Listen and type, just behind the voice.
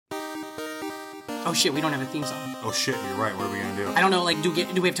Oh shit, we don't have a theme song. Oh shit, you're right. What are we gonna do? I don't know. Like, do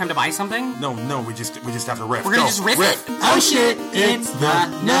we have time to buy something? No, we just have to riff. We're gonna just riff it. Oh shit, it's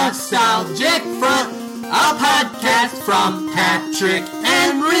the Nostalgic Front, a podcast from Patrick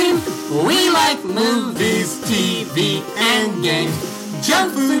and Reem. We like movies, TV, and games,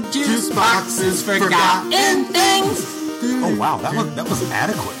 junk food, juice boxes, forgotten things. Oh wow, that was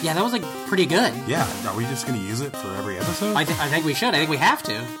adequate. Yeah, that was like pretty good. Yeah, are we just gonna use it for every episode? I think we should. I think we have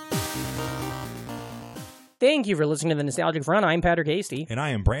to. Thank you for listening to the Nostalgic Front. I'm Patrick Hasty. And I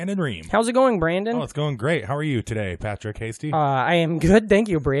am Brandon Ream. How's it going, Brandon? Oh, it's going great. How are you today, Patrick Hasty? I am good, thank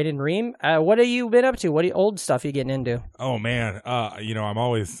you, Brandon Ream. What have you been up to? What old stuff you getting into? Oh man, I'm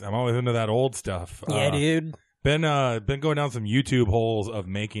always into that old stuff. Yeah, dude. Been going down some YouTube holes of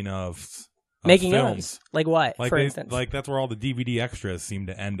making ofs. Making films. ofs? Like what, for instance? Like that's where all the DVD extras seem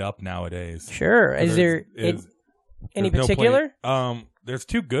to end up nowadays. Sure. Is there any particular? No there's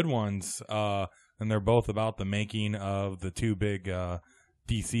two good ones. And they're both about the making of the two big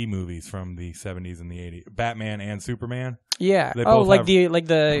DC movies from the 70s and the 80s, Batman and Superman. Yeah.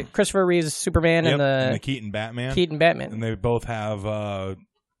 The Christopher Reeve's Superman and the Keaton Batman. And they both have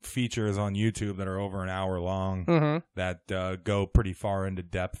features on YouTube that are over an hour long that go pretty far into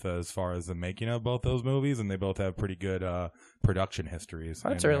depth as far as the making of both those movies, and they both have pretty good production histories.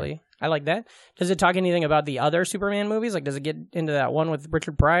 I like that. Does it talk anything about the other Superman movies? Like, does it get into that one with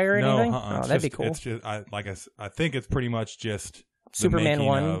Richard Pryor or anything? No, that'd be cool. It's just, I think it's pretty much just Superman the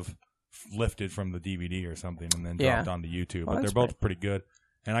 1 of lifted from the DVD or something and then dropped onto YouTube. But they're both pretty good.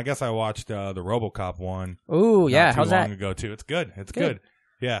 And I guess I watched the RoboCop one. Ooh, yeah. How's that? Not too long ago too. It's good. It's good.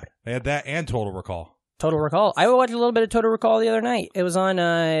 Yeah, they had that and Total Recall. Total Recall. I watched a little bit of Total Recall the other night. It was on.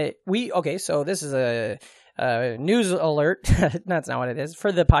 So this is a news alert. That's not what it is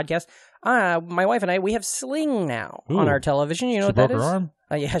for the podcast. My wife and I, we have Sling now on our television. You know what that is? She broke her arm?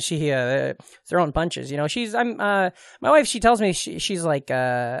 Yeah, they're throwing bunches. You know, my wife, she tells me, she's like,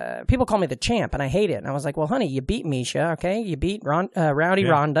 people call me the champ, and I hate it. And I was like, well, honey, you beat Misha, okay? You beat Rowdy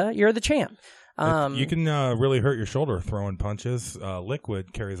Rhonda. You're the champ. You can really hurt your shoulder throwing punches.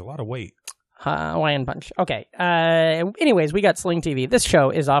 Liquid carries a lot of weight. Hawaiian punch. Okay. Anyways, we got Sling TV. This show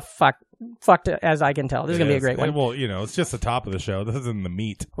is off fucked as I can tell. This is going to be a great one. Well, it's just the top of the show. This isn't the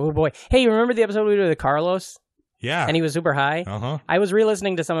meat. Oh, boy. Hey, you remember the episode we did with Carlos? Yeah. And he was super high? Uh-huh. I was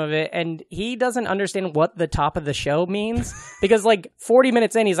re-listening to some of it, and he doesn't understand what the top of the show means. Because, 40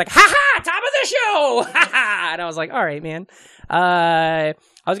 minutes in, he's like, ha-ha, top of the show! Ha-ha! And I was like, all right, man.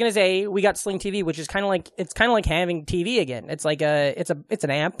 I was gonna say we got Sling TV, which is kind of like having TV again. It's like it's an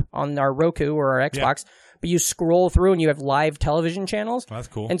app on our Roku or our Xbox, but you scroll through and you have live television channels. Oh, that's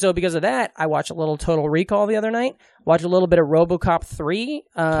cool. And so because of that, I watched a little Total Recall the other night. Watched a little bit of RoboCop 3.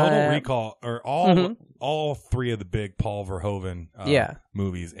 Total Recall are all three of the big Paul Verhoeven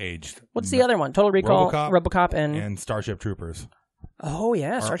movies aged. What's the other one? Total Recall, RoboCop, and Starship Troopers. Oh,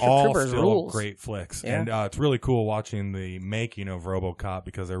 yeah. Starship Troopers still rules. Great flicks. Yeah. And it's really cool watching the making of RoboCop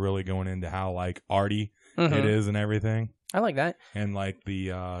because they're really going into how, arty it is and everything. I like that. And,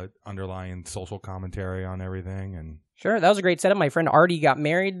 the underlying social commentary on everything. And sure. That was a great setup. My friend Artie got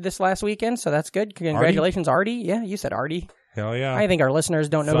married this last weekend, so that's good. Congratulations, Artie. Yeah, you said Artie. Hell yeah. I think our listeners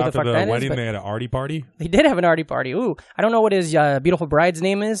don't know who the fuck that is. After the wedding, they had an Artie party? They did have an Artie party. Ooh. I don't know what his beautiful bride's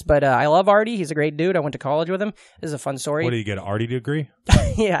name is, but I love Artie. He's a great dude. I went to college with him. This is a fun story. What, did you get an Artie degree?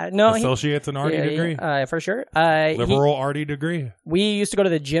 Yeah. No. Associate's an Artie degree? For sure. Liberal Artie degree? We used to go to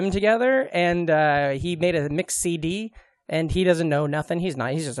the gym together, and he made a mixed CD. And he doesn't know nothing. He's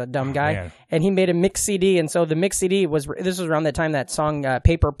just a dumb guy. Man. And he made a mixed CD. And so the mixed CD this was around the time that song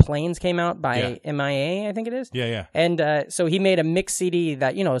Paper Planes came out by MIA, I think it is. Yeah. And so he made a mixed CD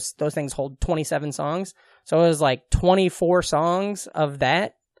that, those things hold 27 songs. So it was 24 songs of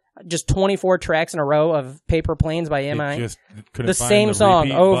that. Just 24 tracks in a row of Paper Planes by MIA. Just the same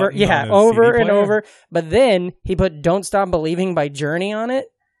song over and over. But then he put Don't Stop Believing by Journey on it.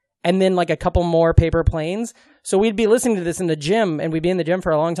 And then a couple more Paper Planes. So we'd be listening to this in the gym, and we'd be in the gym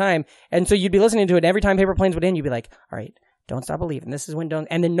for a long time. And so you'd be listening to it, and every time Paper Planes would end, you'd be like, all right, Don't Stop Believing. This is when don't...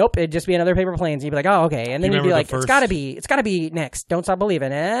 And then nope, it'd just be another Paper Planes. And you'd be like, oh, okay. And then you'd be like, it's gotta be next. Don't Stop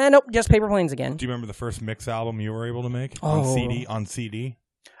Believing. And nope, just Paper Planes again. Do you remember the first mix album you were able to make on CD?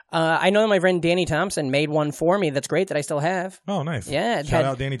 I know that my friend Danny Thompson made one for me that's great that I still have. Oh, nice. Yeah. Shout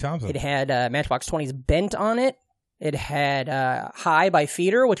out Danny Thompson. It had Matchbox 20's Bent on it. It had High by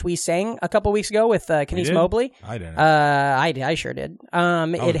Feeder, which we sang a couple weeks ago with Kenise Mobley. I didn't. I sure did.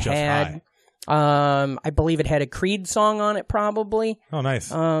 It had, I believe it had a Creed song on it, probably. Oh,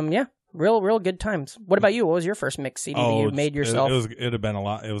 nice. Yeah, real good times. What about you? What was your first mix CD that you made yourself? It had been a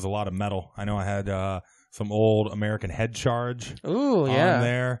lot. It was a lot of metal. I know I had some old American Head Charge. Ooh, on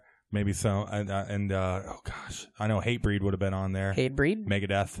there. Maybe so. And oh gosh, I know Hatebreed would have been on there. Hatebreed?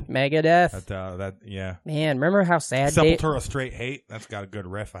 Megadeth. Yeah. Man, remember how sad Sepultura Straight Hate? That's got a good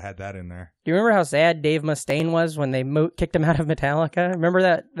riff. I had that in there. Do you remember how sad Dave Mustaine was when they kicked him out of Metallica?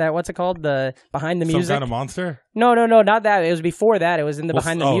 Remember that what's it called? The Behind the Music? Some Kind of Monster? No, not that. It was before that. It was in the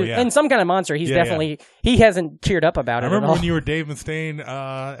Behind the Music. Yeah. In Some Kind of Monster, he's definitely... He hasn't cheered up about it at all. I remember when you were Dave Mustaine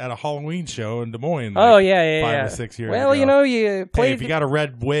at a Halloween show in Des Moines. 5 or 6 years ago. Well, you played... Hey, if you got a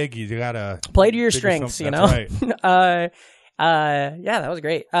red wig, you got to... Play to your strengths, you know? That's right. Yeah, that was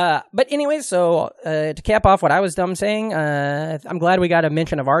great. But anyway, so to cap off what I was dumb saying, I'm glad we got a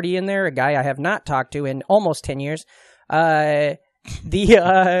mention of Artie in there, a guy I have not talked to in almost 10 years. The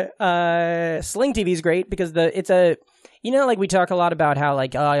Sling TV is great because like we talk a lot about how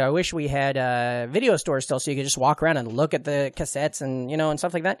I wish we had video stores still so you could just walk around and look at the cassettes and and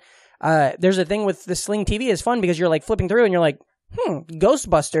stuff like that. There's a thing with the Sling TV is fun because you're like flipping through and you're like,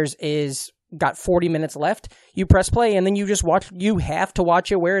 Ghostbusters is got 40 minutes left. You press play and then you just watch. You have to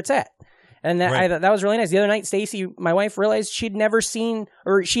watch it where it's at. And that was really nice. The other night, Stacy, my wife, realized she'd never seen,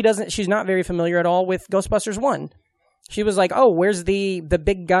 or she's not very familiar at all with Ghostbusters 1. She was like, oh, where's the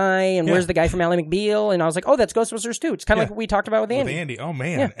big guy and where's the guy from Ally McBeal? And I was like, oh, that's Ghostbusters 2. It's kind of like what we talked about with Andy. Oh,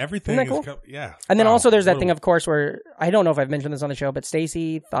 man. Everything is cool? And then also there's that thing, of course, where I don't know if I've mentioned this on the show, but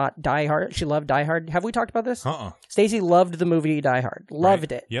Stacy thought Die Hard. She loved Die Hard. Have we talked about this? Stacy loved the movie Die Hard.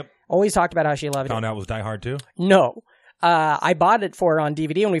 Loved it. Yep. Always talked about how she loved it. Found out it was Die Hard too? No. I bought it for her on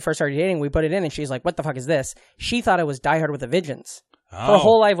DVD when we first started dating. We put it in and she's like, what the fuck is this? She thought it was Die Hard with a Vengeance. For her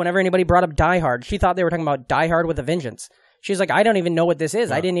whole life, whenever anybody brought up Die Hard, she thought they were talking about Die Hard with a Vengeance. She's like, I don't even know what this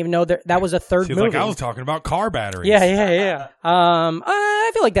is. I didn't even know that was a third movie. Like, I was talking about car batteries. Yeah.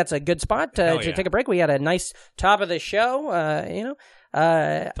 I feel like that's a good spot to take a break. We had a nice top of the show,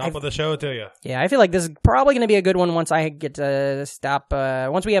 Top of the show to you. Yeah, I feel like this is probably going to be a good one once I get to stop.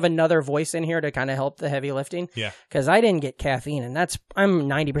 Once we have another voice in here to kind of help the heavy lifting. Yeah. Because I didn't get caffeine, and I'm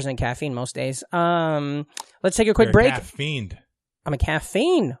 90% caffeine most days. Let's take a quick break. Caffeined. I'm a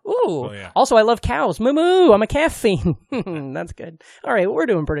caffeine. Ooh. Oh, yeah. Also, I love cows. Moo. I'm a caffeine. That's good. All right, we're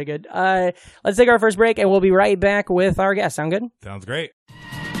doing pretty good. Let's take our first break, and we'll be right back with our guest. Sound good? Sounds great.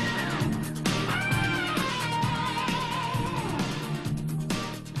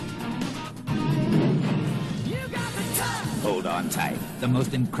 Hold on tight. The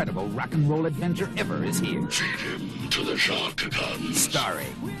most incredible rock and roll adventure ever is here. Feed him to the shark guns.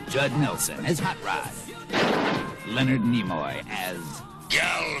 Starring Judd Nelson as Hot Rod, Leonard Nimoy as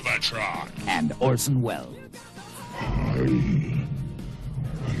Galvatron, and Orson Welles. I am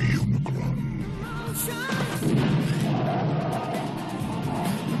Unicron.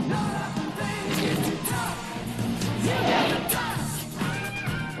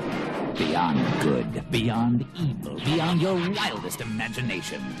 Beyond good, beyond evil, beyond your wildest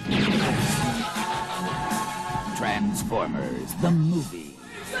imagination. Transformers, the movie.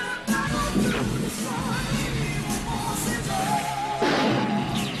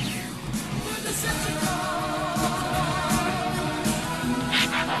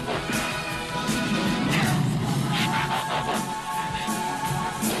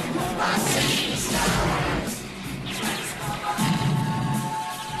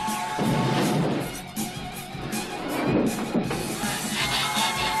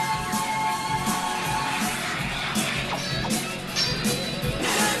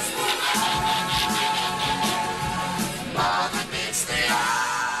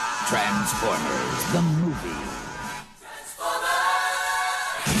 Transformers, the movie.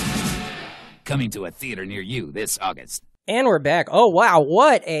 Coming to a theater near you this August. And we're back. Oh, wow.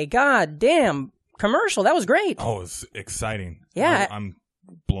 What a goddamn commercial. That was great. Oh, it's exciting. Yeah. I'm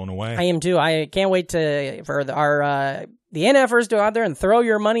blown away. I am too. I can't wait for the NFers to go out there and throw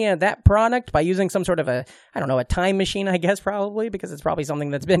your money at that product by using some sort of a time machine, I guess, probably, because it's probably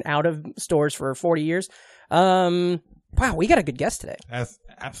something that's been out of stores for 40 years. Wow, we got a good guest today.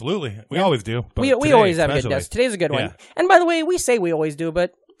 Absolutely. We always do. But we always have a good guest. Today's a good one. And by the way, we say we always do,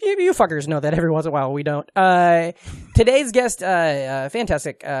 but you fuckers know that every once in a while we don't. Today's guest,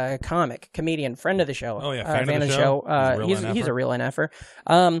 fantastic comic, comedian, friend of the show. Oh, yeah, fan of the show. He's a real NFer.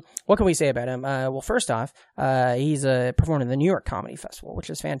 What can we say about him? Well, first off, he's performing at the New York Comedy Festival,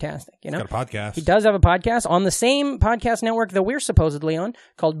 which is fantastic. You know? He's got a podcast. He does have a podcast on the same podcast network that we're supposedly on,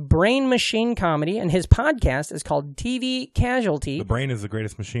 called Brain Machine Comedy, and his podcast is called TV Casualty. The brain is the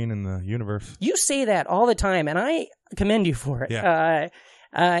greatest machine in the universe. You say that all the time, and I commend you for it. Yeah.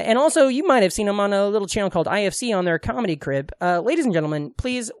 And also, you might have seen him on a little channel called IFC on their comedy crib. Ladies and gentlemen,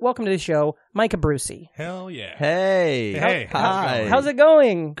 please welcome to the show, Mike Abrusci. Hell yeah. Hey. Hey. Hi. How's it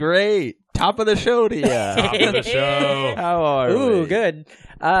going? Great. Top of the show to you. Top of the show. How are Ooh, we? good.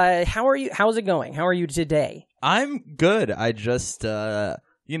 How are you? How's it going? How are you today? I'm good. I just, I've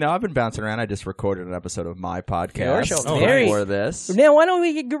been bouncing around. I just recorded an episode of my podcast Your show. before this. Now, why don't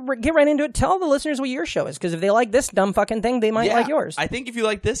we get right into it? Tell the listeners what your show is, because if they like this dumb fucking thing, they might like yours. I think if you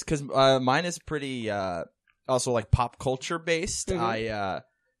like this, because mine is pretty also like pop culture based. Mm-hmm.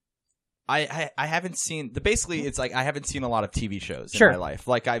 I haven't seen basically it's like I haven't seen a lot of TV shows in Sure. my life.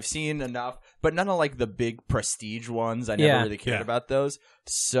 Like I've seen enough, but none of like the big prestige ones. I never really cared about those.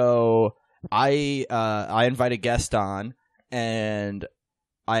 So I invite a guest on and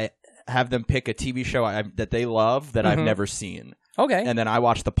I have them pick a TV show that they love that I've never seen. Okay. And then I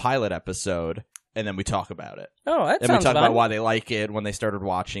watch the pilot episode and then we talk about it. Oh, that And sounds we talk fun. about why they like it, when they started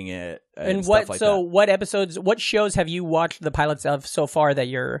watching it, And stuff like that. what episodes, what shows have you watched the pilots of so far that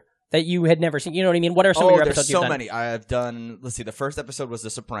you had never seen? You know what I mean? What are some of your there's episodes so you've done? many. I have done, let's see, the first episode was The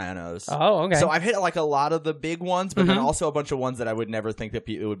Sopranos. Oh, okay. So I've hit like a lot of the big ones, but then also a bunch of ones that I would never think that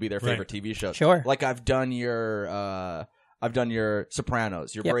it would be their favorite TV shows. Sure. Like I've done your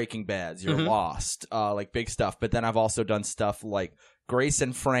Sopranos, your Breaking Bads, your Lost, like big stuff. But then I've also done stuff like Grace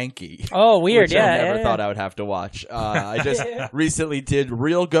and Frankie. Oh, weird. Which Yeah. I never yeah, thought I would have to watch. I just recently did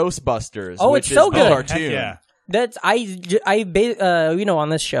Real Ghostbusters. Oh, which it's so is good. a cartoon. Heck yeah. That's on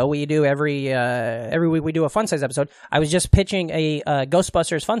this show we do every week we do a fun size episode. I was just pitching a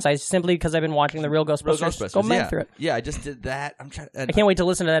Ghostbusters fun size simply because I've been watching the Real Ghostbusters. Go back through it. Yeah, I just did that. I'm trying. I can't wait to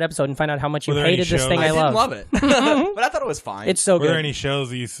listen to that episode and find out how much you Were there any hated this shows- thing I I didn't love. love it, but I thought it was fine. It's so Were there good. any shows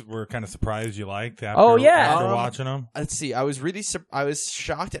that you were kind of surprised you liked after, Oh, yeah. after watching them? Let's see. I was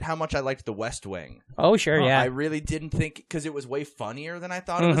shocked at how much I liked The West Wing. Oh, sure, yeah. I really didn't think because it was way funnier than I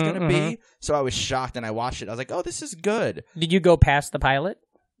thought it was going to be. So I was shocked, and I watched it. I was like, "Oh, this is good." Did you go past the pilot?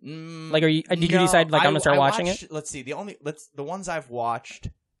 Like, did you decide like I'm gonna start watching it? Let's see. The ones I've watched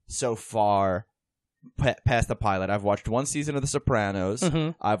so far past the pilot, I've watched one season of The Sopranos.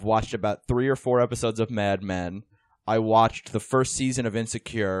 I've watched about 3 or 4 episodes of Mad Men. I watched the first season of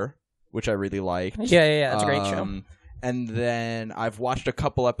Insecure, which I really liked. Yeah. That's a great show. And then I've watched a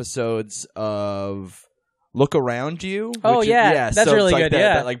couple episodes of Look Around You. Oh, which yeah. That's so really it's like good,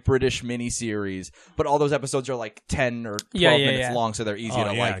 yeah. that like British miniseries. But all those episodes are like 10 or 12 minutes long, so they're easy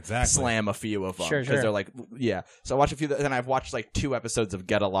to slam a few of them. Sure. Because they're like, So I watched a few, and I've watched like 2 episodes of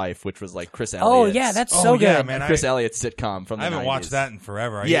Get a Life, which was like Chris Elliott's. Oh, yeah, that's so good. Yeah, man. Chris Elliott's sitcom from the 90s. I haven't watched that in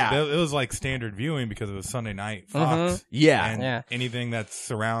forever. It was like standard viewing because it was Sunday night Fox. Yeah. And anything that's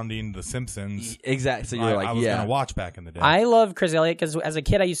surrounding The Simpsons, Exactly. So you're I was going to watch back in the day. I love Chris Elliott because as a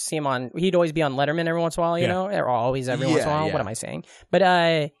kid I used to see him on. He'd always be on Letterman every once in a while, you know, or always every once in a while. Yeah. What am I saying?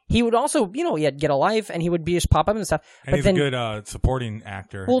 But he would also, he had Get a Life, and he would just pop up and stuff. And but he's then, a good supporting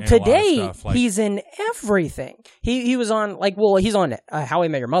actor. well, in a lot of today stuff, like, he's in everything. He was on he's on How I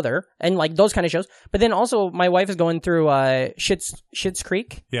Met Your Mother and like those kind of shows. But then also my wife is going through Schitt's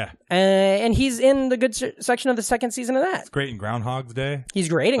Creek. Yeah, And he's in the good section of the second season of that. it's great in Groundhog's Day. He's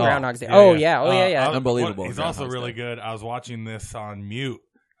great in Groundhog's Day. Yeah. Unbelievable. He's also Groundhog's really Day. good. I was watching this on mute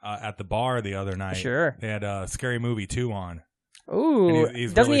at the bar the other night. Sure. They had Scary Movie 2 on. Ooh, And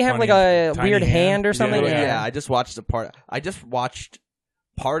he's doesn't really he have funny. like a Tiny weird hand hand. or something? Yeah, I just watched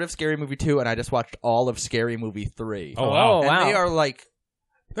part of Scary Movie 2, and I just watched all of Scary Movie 3. Oh, wow. Oh, And wow. they are like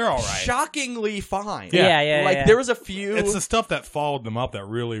They're all right. shockingly fine. Yeah. Like there was a few. It's the stuff that followed them up that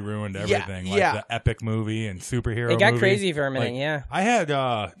really ruined everything. Like the epic movie and superhero It got movie. crazy for a minute, Like, yeah. I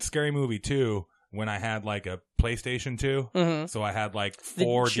had Scary Movie 2 when I had like a PlayStation 2. Mhm. So I had like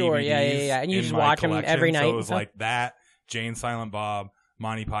 4 Sure, DVDs yeah. And you in just my watch 'em collection. every night So it and was stuff? like that, Jane Silent Bob,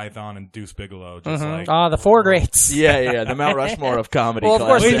 Monty Python, and Deuce Bigelow. Just like, The 4 greats. yeah, the Mount Rushmore of comedy. Well, of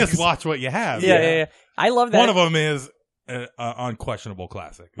course, well, you classics. just watch what you have. Yeah. I love that. One of them is an unquestionable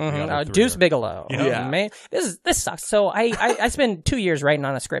classic. The other 3 Deuce are- Bigelow. Yeah. Man, this sucks. So I spent 2 years writing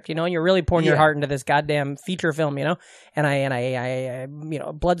on a script, and you're really pouring your heart into this goddamn feature film, and I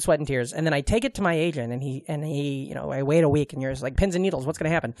blood, sweat, and tears. And then I take it to my agent, and he I wait a week, and you're just like pins and needles. What's going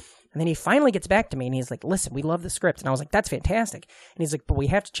to happen? And then he finally gets back to me, and he's like, "Listen, we love the script." And I was like, "That's fantastic." And he's like, "But we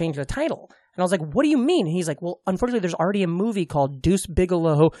have to change the title." And I was like, "What do you mean?" And he's like, "Well, unfortunately, there's already a movie called Deuce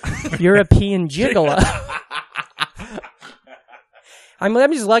Bigelow, European Gigolo." I'm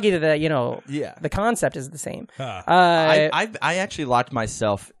just lucky that the concept is the same. I actually locked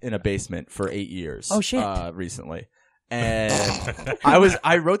myself in a basement for 8 years. Oh, shit. Recently, and I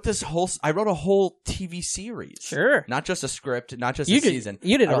wrote a whole TV series. Sure. Not just a script, not just You a did- season.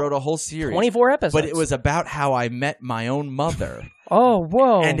 you did I wrote a whole series. 24 episodes. But it was about how I met my own mother. Oh,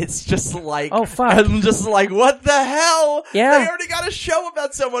 whoa. And it's just like, oh, fuck. I'm just like, what the hell? Yeah. They already got a show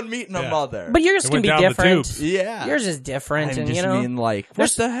about someone meeting a mother. But yours It can went be down the different. tubes. yeah. Yours is different. I And, just you know, mean, like, what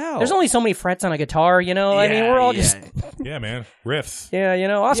the hell? there's only so many frets on a guitar, you know? I mean, we're all just... Yeah, man. Riffs. Yeah, you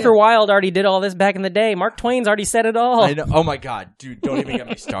know, Oscar Wilde already did all this back in the day. Mark Twain's already said it all. I know. Oh my god, dude! Don't even get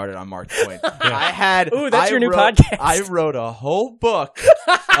me started on Mark Twain. Ooh, that's your new podcast. I wrote a whole book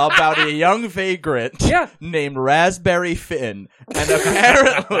about a young vagrant named Raspberry Finn, and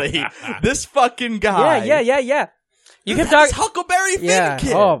apparently this fucking guy. Yeah. You kept That's talking. Huckleberry Finn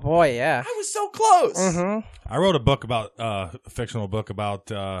kid. Oh boy, yeah. I was so close. Mm-hmm. I wrote a book about a fictional book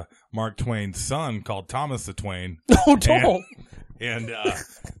about Mark Twain's son called Thomas the Twain. Oh, don't. And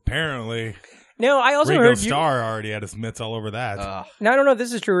apparently, No, I also Ringo heard Starr already had his mitts all over that. Now I don't know if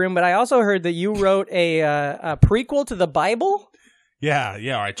this is true, Room, but I also heard that you wrote a prequel to the Bible.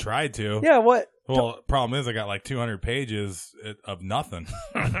 Yeah, I tried to. Yeah, what? Well, problem is I got like 200 pages of nothing.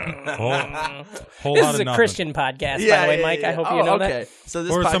 whole This lot is of a nothing. Christian podcast, by the way, Mike. I hope you know that. So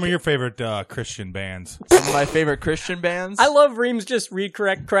this Or some podcast- of your favorite Christian bands. some of my favorite Christian bands. I love Reams just read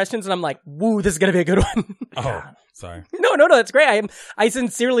correct questions, and I'm like, woo, this is going to be a good one. Oh, sorry. No, that's great. I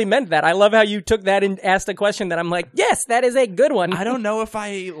sincerely meant that. I love how you took that and asked a question that I'm like, yes, that is a good one. I don't know if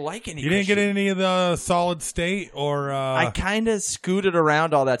I like any. You didn't get any of the Solid State or... I kind of scooted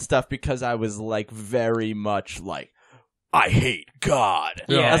around all that stuff because I was like very much like, I hate God.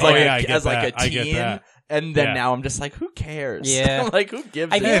 Yeah. As like I a, get as like that. a I get teen. that. And then Yeah. now I'm just like, who cares? Yeah. Like, who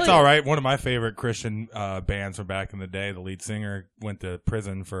gives I a feel Yeah, shit? it's all right. One of my favorite Christian bands from back in the day, the lead singer went to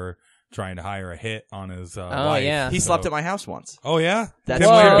prison for trying to hire a hit on his wife. yeah. He So- slept at my house once. Oh, yeah? That's Tim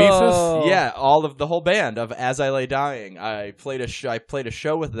true. Lambesis? Yeah, all of the whole band of As I Lay Dying. I played a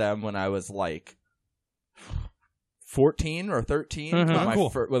show with them when I was like 14 or 13 with, Mhm. my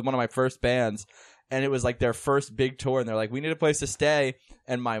Cool. with one of my first bands, and it was like their first big tour, and they're like, we need a place to stay,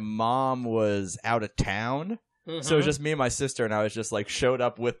 and my mom was out of town, so it was just me and my sister, and I was just like showed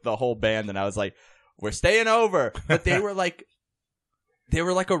up with the whole band, and I was like, we're staying over, but they were like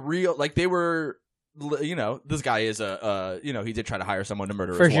a real, like they were, you know, this guy is he did try to hire someone to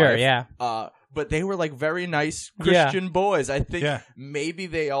murder For his sure, wife. yeah. But they were like very nice Christian boys. I think Yeah. maybe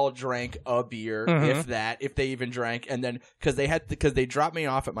they all drank a beer, Mhm. if they even drank, and then because they dropped me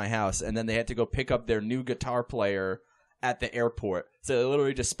off at my house, and then they had to go pick up their new guitar player at the airport. So they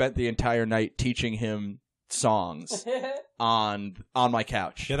literally just spent the entire night teaching him songs on my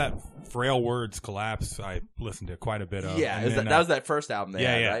couch. Yeah, that Frail Words Collapse I listened to quite a bit of. Yeah, And then, that was that first album they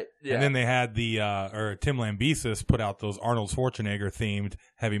had, right? Yeah. And then they had Tim Lambesis put out those Arnold Schwarzenegger themed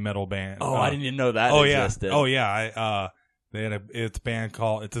heavy metal band. I didn't even know that existed. Oh yeah. They had it's band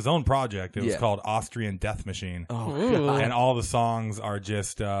called, it's his own project. It was Yeah. called Austrian Death Machine. Oh, Ooh. God. And all the songs are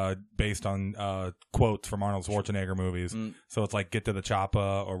just based on quotes from Arnold Schwarzenegger movies. Mm. So it's like Get to the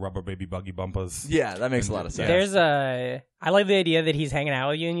Choppa or Rubber Baby Buggy Bumpers. Yeah, that makes a lot of sense. There's I like the idea that he's hanging out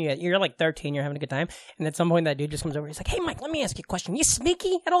with you, and you're like 13, you're having a good time, and at some point that dude just comes over. He's like, "Hey, Mike, let me ask you a question. You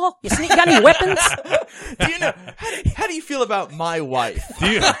sneaky at all? You got any weapons?" Do you know how do you feel about my wife? Do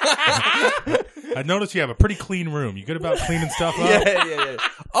you? I noticed you have a pretty clean room. You good about cleaning stuff up? Yeah.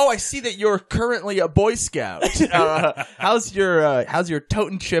 Oh, I see that you're currently a Boy Scout. How's your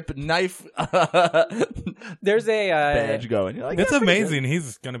totem chip knife There's a badge going? You're like, It's "Yeah, pretty amazing.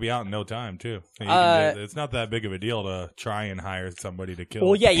 He's going to be out in no time, too. It's not that big of a deal to try and hire somebody to kill.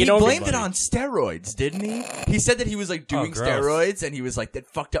 Well, yeah, good." you He know, blamed it on steroids, didn't he? He said that he was like doing gross. steroids, and he was like, that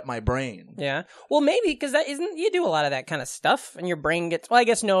fucked up my brain. Yeah. Well, maybe because that isn't you do a lot of that kind of stuff, and your brain gets. Well, I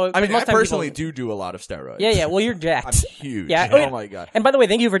guess no. I mean, most I time personally people- do a lot of steroids. Yeah. Well, you're I'm jacked. huge. Yeah. Oh my god. And by the way,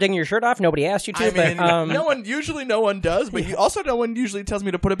 thank you for taking your shirt off. Nobody asked you to, I mean, but no one does, but also no one usually tells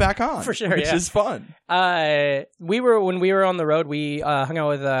me to put it back on. For sure, which yeah. is fun. when we were on the road, we hung out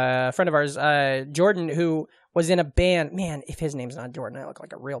with a friend of ours, Jordan, who was in a band. Man, if his name's not Jordan, I look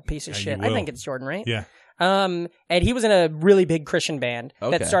like a real piece of Yeah, shit. you I will. think it's Jordan, right? Yeah. And he was in a really big Christian band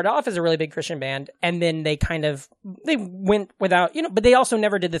Okay. that started off as a really big Christian band, and then they went without, but they also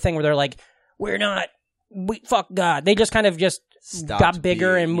never did the thing where they're like, fuck God. They just kind of Stopped got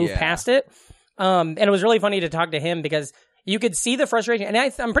bigger being- and moved yeah. past it. And it was really funny to talk to him because you could see the frustration,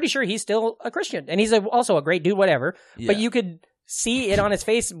 and I'm pretty sure he's still a Christian, and he's also a great dude, whatever. But Yeah. you could see it on his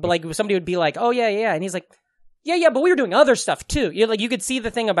face, like somebody would be like, "Oh yeah," and he's like, "Yeah, but we were doing other stuff too." You could see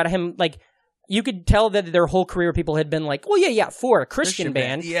the thing about him, like you could tell that their whole career people had been like, "Well, yeah, for a Christian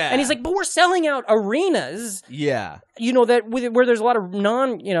band," yeah. and he's like, "But we're selling out arenas." Yeah. Where there's a lot of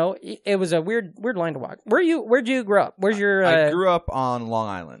it was a weird line to walk. Where'd you grow up? Where's your I grew up on Long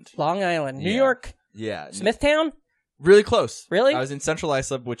Island. Long Island, New Yeah. York, Yeah. Smithtown? Really close. Really? I was in Central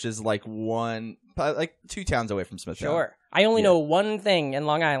Islip, which is like 2 towns away from Smithtown. Sure. I only know one thing in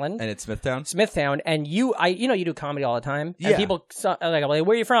Long Island. And it's Smithtown? Smithtown. And you do comedy all the time. Yeah. And people are like, where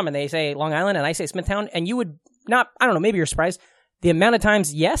are you from? And they say Long Island, and I say Smithtown. And you would not, I don't know, maybe you're surprised. The amount of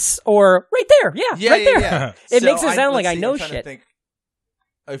times yes or right there. Yeah, right there. Yeah. It makes it sound like I know shit.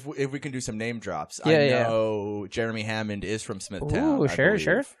 If we can do some name drops, I know Jeremy Hammond is from Smithtown. Ooh, sure.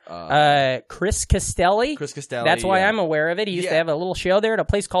 Chris Castelli. That's why I'm aware of it. He used to have a little show there at a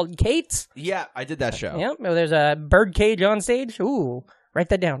place called Kate's. Yeah, I did that show. Yep. There's a birdcage on stage. Ooh. Write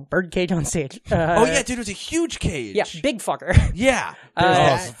that down. Birdcage on stage. Oh, yeah, dude, it was a huge cage. Yeah, big fucker. Yeah.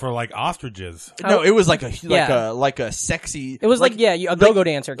 For like ostriches. No, it was like a sexy... It was a go-go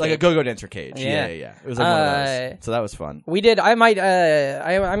dancer cage. Like a go-go dancer cage. Yeah. It was like one of those. So that was fun. We did... oh, by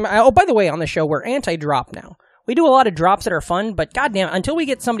the way, on the show, we're anti-drop now. We do a lot of drops that are fun, but goddamn, until we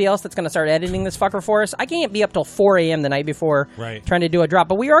get somebody else that's going to start editing this fucker for us, I can't be up till 4 a.m. the night before trying to do a drop.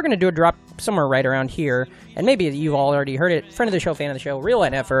 But we are going to do a drop somewhere right around here, and maybe you've all already heard it. Friend of the show, fan of the show, real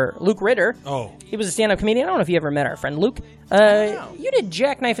NFer, Luke Ritter. Oh. He was a stand-up comedian. I don't know if you ever met our friend Luke. You did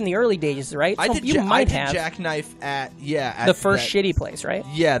Jackknife in the early days, right? I did Jackknife at the first shitty place, right?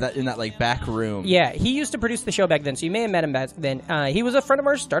 Yeah, in that like back room. Yeah, he used to produce the show back then, so you may have met him back then. He was a friend of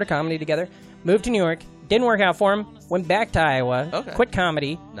ours, started comedy together, moved to New York, didn't work out for him, went back to Iowa, quit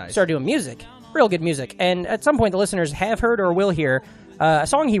comedy, started doing music, real good music. And at some point, the listeners have heard or will hear a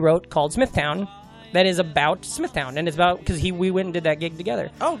song he wrote called Smithtown that is about Smithtown, and it's about because we went and did that gig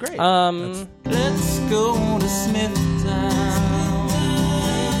together. Oh, great! Let's go to Smithtown.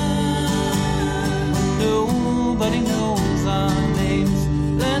 Nobody knows our names.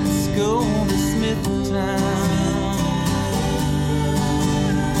 Let's go to Smithtown.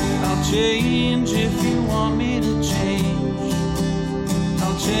 I'll change if you want me to change.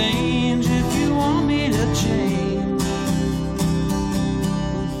 I'll change if you want me to change.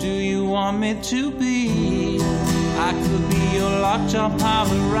 Who do you want me to be? I could be your lockjaw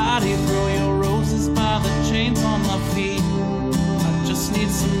Pavarotti, throw your roses by the chains on my feet. I just need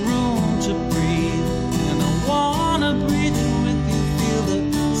some room to breathe, and I wanna breathe in with you. Feel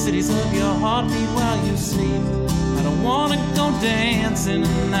the cities of your heartbeat while you sleep. I don't wanna go dancing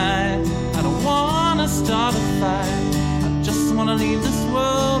tonight. I don't wanna start a fight. I just wanna leave this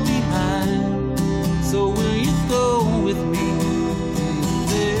world behind. So will you go with me?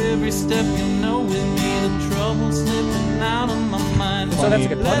 Every step you know with me, the trouble slipping out of my mind. So that's a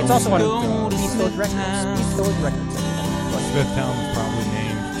good point. It's also one of East Village Records. Smithtown was probably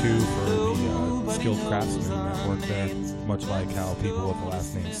named too for the skilled craftsmen that work there, much like how people with the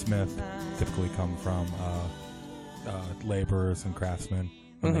last name Smith typically come from laborers and craftsmen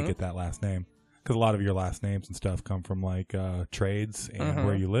when they get that last name. Because a lot of your last names and stuff come from like trades and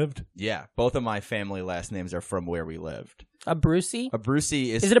where you lived. Yeah, both of my family last names are from where we lived. Abrusci? Abrusci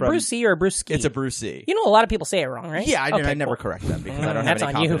is it Abrusci or Abrusci? It's Abrusci. You know, a lot of people say it wrong, right? Yeah, I never correct them because I don't have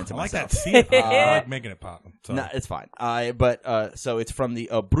any confidence in I like myself. that C. I like making it pop. So. No, it's fine. So it's from the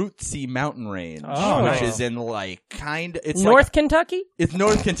Abruzzi mountain range, which is in like it's North Kentucky? It's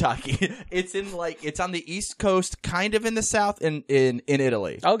North Kentucky. It's in it's on the East Coast, kind of in the South, in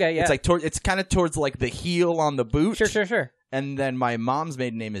Italy. Okay, yeah. It's like it's kind of towards like the heel on the boot. Sure. And then my mom's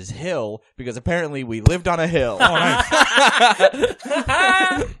maiden name is Hill because apparently we lived on a hill. Oh, nice.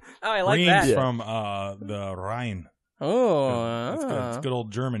 I like Rhein's that. from the Rhine. Oh, It's good. It's a good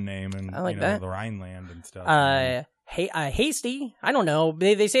old German name, and I like that. the Rhineland and stuff. Hasty. I don't know.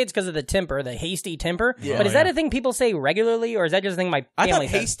 They say it's because of the temper, the hasty temper. Yeah. But is that a thing people say regularly, or is that just a thing my I family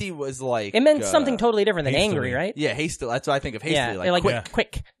thought says? hasty was like It meant something totally different than hastily. angry, right? Yeah, hasty. That's what I think of hasty. Yeah, like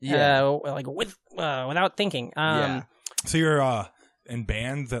quick. Yeah. Like without thinking. Yeah. So you're in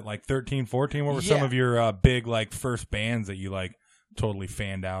bands at like 13, 14? What were Yeah. some of your big like first bands that you like totally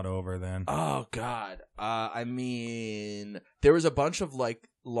fanned out over then? Oh God. I mean, there was a bunch of like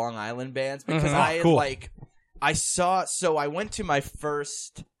Long Island bands because I went to my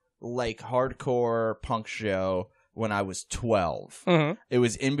first like hardcore punk show when I was 12. Mm-hmm. It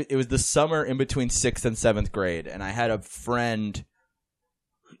was the summer in between 6th and 7th grade, and I had a friend.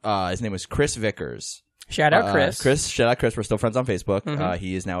 His name was Chris Vickers. Shout out Chris. Shout out Chris. We're still friends on Facebook. Mm-hmm.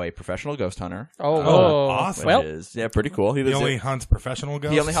 He is now a professional ghost hunter. Oh, awesome. Well, Which is pretty cool. He only hunts professional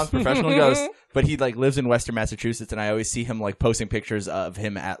ghosts? He only hunts professional ghosts, but he like lives in Western Massachusetts, and I always see him like posting pictures of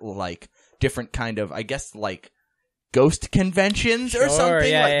him at like different kind of, I guess, like ghost conventions or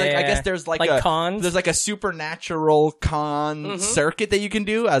something. I guess there's like a cons. There's like a supernatural con circuit that you can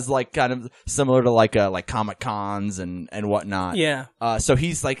do as like kind of similar to like Comic Cons and whatnot. Yeah. So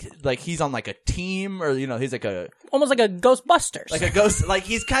he's like he's on like a team, or he's like almost like a Ghostbusters. like a ghost. Like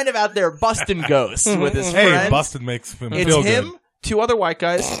he's kind of out there busting ghosts with his Hey, friends. busted makes him It's feel him. good. 2 other white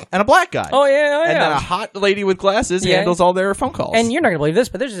guys, and a black guy. Oh yeah, And then a hot lady with glasses handles all their phone calls. And you're not gonna believe this,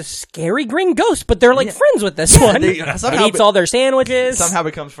 but there's a scary green ghost, but they're like friends with this one. They It eats all their sandwiches. somehow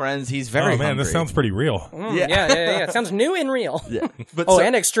becomes friends. He's very man, hungry. this sounds pretty real. Yeah. It sounds new and real. Yeah. But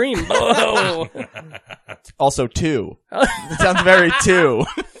And extreme. Oh. also 2. It sounds very 2.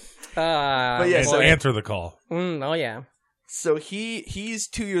 But yeah, So answer the call. Oh yeah. So he's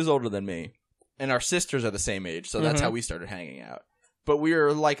 2 years older than me, and our sisters are the same age, so that's how we started hanging out. But we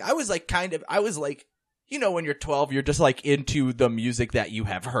were like, I was like, you know, when you're 12, you're just like into the music that you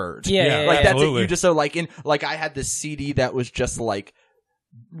have heard. Yeah, like that's absolutely. it. You just so like I had this CD that was just like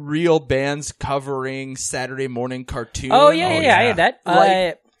real bands covering Saturday morning cartoons. Oh yeah. I had that.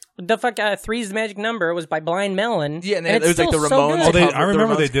 Like- the fuck, Three's the Magic Number was by Blind Melon. Yeah, and it was like the still so Ramones. good. I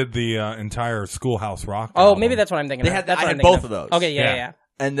remember the they Ramones- did the entire Schoolhouse Rock. Oh, album. maybe that's what I'm thinking. They of. had That's I what had I'm thinking both of those. Okay, Yeah. yeah.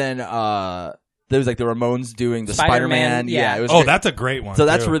 And then there was like the Ramones doing the Spider-Man, Spider-Man. yeah. It was Oh, great. that's a great one. So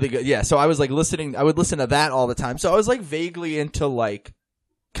that's too. really good. Yeah. So I was like listening. I would listen to that all the time. So I was like vaguely into like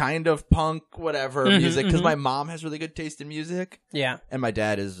kind of punk, whatever music, because my mom has really good taste in music, Yeah. and my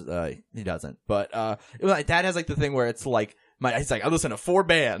dad is he doesn't. But my dad has like the thing where it's like he's like I listen to 4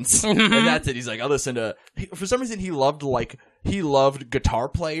 bands and that's it. He's like I listen to. For some reason he loved guitar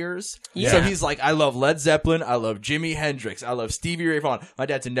players. Yeah. So he's like I love Led Zeppelin. I love Jimi Hendrix. I love Stevie Ray Vaughan. My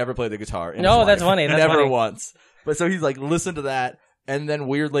dad's never played the guitar. In No, his that's life. funny. That's Never funny. once. But so he's like listen to that. And then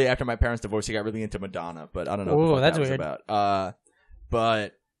weirdly, after my parents' divorce, he got really into Madonna. But I don't know Ooh, what that's that was weird. about.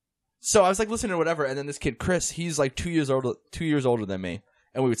 But so I was like listening to whatever, and then this kid Chris, he's like 2 years older than me,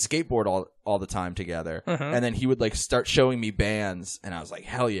 and we would skateboard all the time together. And then he would like start showing me bands, and I was like,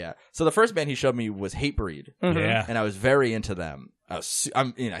 hell yeah! So the first band he showed me was Hatebreed, Yeah. and I was very into them. I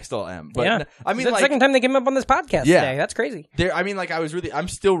still am. But Yeah. I mean, It's the like, second time they came up on this podcast Yeah. today. That's crazy. I'm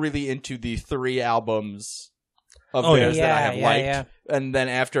still really into the 3 albums of Oh, yeah. theirs that I have Yeah, liked. yeah. And then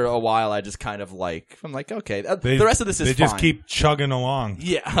after a while, I just kind of like, I'm like, okay, They- the rest of this is They fine. just keep chugging along.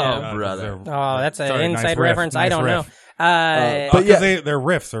 Yeah. Yeah, Oh, brother. Oh, that's an Sorry, inside nice riff, reference. I nice don't know. riff. But Because yeah. their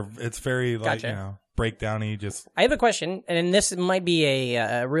riffs are. It's very like Gotcha. breakdowny. Just I have a question, and this might be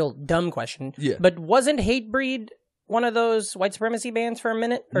a real dumb question. Yeah. But wasn't Hatebreed one of those white supremacy bands for a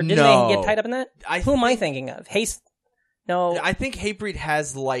minute? Or didn't No. they get tied up in that? Who am I thinking of? No. I think Hatebreed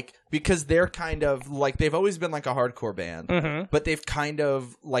has like, because they're kind of like, they've always been like a hardcore band, but they've kind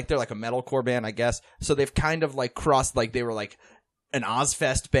of like, they're like a metalcore band, I guess. So they've kind of like crossed, like they were like an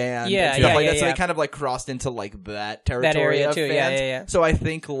Ozfest band, Yeah, and stuff yeah, like yeah, that. So yeah. they kind of like crossed into like that territory area of too, fans. yeah. So I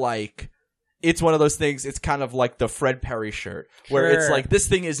think like it's one of those things. It's kind of like the Fred Perry shirt, where it's Sure. like this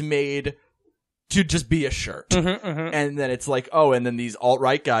thing is made to just be a shirt, and then it's like, oh, and then these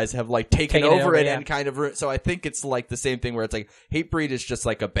alt-right guys have like taken over it yeah. and kind of so I think it's like the same thing where it's like Hatebreed is just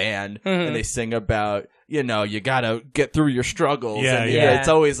like a band and they sing about, you know, you gotta get through your struggles. Yeah, and, yeah. It's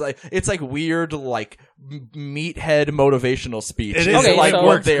always like it's like weird like meathead motivational speech. It is Okay, like so- what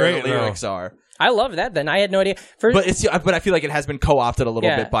Works their great, though. lyrics are. I love that then. I had no idea. But I feel like it has been co-opted a little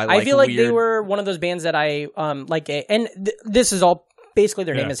bit by like I feel like weird, they were one of those bands that I this is all basically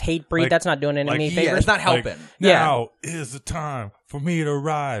their name Yeah. is Hatebreed. Like- That's not doing any like- me yeah, favors. it's not like, helping. Yeah. now is the time for me to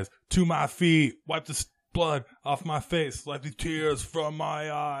rise to my feet, wipe the blood off my face, like the tears from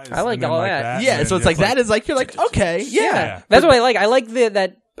my eyes. I like And then all like that. Yeah, and so then it's like that is like you're like okay, yeah. Yeah. That's what I like. I like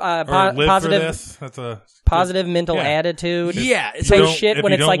that Or live for positive this. That's a positive mental Yeah. attitude. Yeah, If so Say you don't- shit if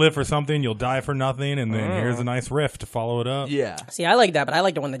when you it's don't like live for something, you'll die for nothing. And then here's a nice riff to follow it up. yeah. See, I like that, but I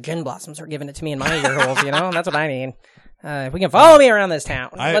like it when the gin blossoms are giving it to me in my ear holes, you know? That's what I mean. If we can follow me around this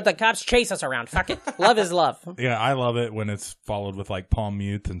town, let the cops chase us around. Fuck it. Love is love. Yeah, I love it when it's followed with like palm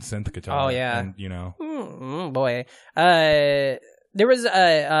mute and synth guitar. Oh, yeah. and, you know, Boy. There was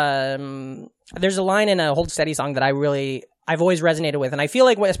there's a line in a Hold Steady song that I've always resonated with, and I feel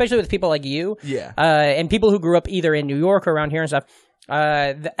like, especially with people like you, Yeah. and people who grew up either in New York or around here and stuff,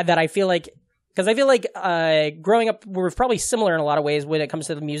 that I feel like, because I feel like growing up, we're probably similar in a lot of ways when it comes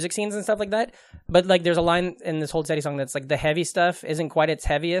to the music scenes and stuff like that. But like, there's a line in this Hold Steady song that's like, the heavy stuff isn't quite its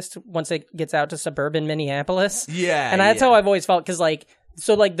heaviest once it gets out to suburban Minneapolis. Yeah, and that's yeah. how I've always felt. Because like,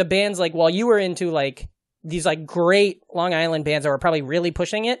 so like the bands, like while you were into like these like great Long Island bands that were probably really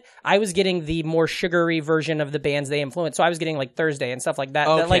pushing it, I was getting the more sugary version of the bands they influenced. So I was getting like Thursday and stuff like that.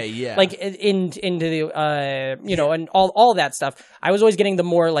 Okay, that, like, yeah. like into the you know, and all that stuff. I was always getting the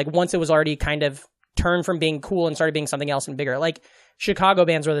more like, once it was already kind of turned from being cool and started being something else and bigger. Like Chicago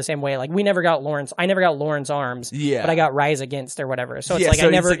bands were the same way. Like I never got Lawrence Arms, Yeah. but I got Rise Against or whatever. So it's yeah, like so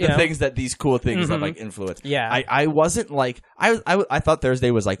I never, it's like you the know, things that these cool things that like influence. Yeah. I wasn't like I thought Thursday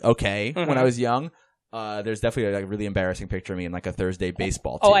was like okay when I was young. there's definitely like a really embarrassing picture of me in like a Thursday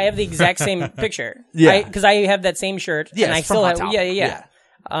baseball team. Oh, I have the exact same picture. Yeah. Because I have that same shirt. Yeah, and I it's from still Hot have. Topic. Yeah.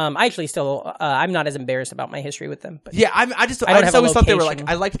 I actually still. I'm not as embarrassed about my history with them. But Yeah, I just I don't have a always thought they were like, location.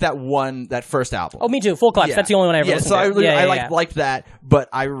 I liked that first album. Oh, me too. Full Collapse. Yeah. That's the only one I ever listened so to. I really, yeah, I liked that, but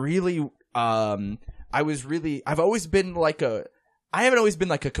I really, I've always been like I haven't always been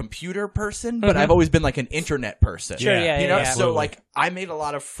like a computer person, but I've always been like an internet person. Sure, yeah, you know, yeah. so Absolutely. like I made a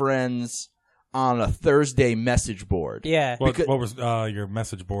lot of friends on a Thursday message board. Yeah. What was your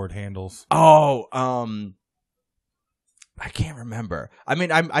message board handles? Oh, I can't remember. I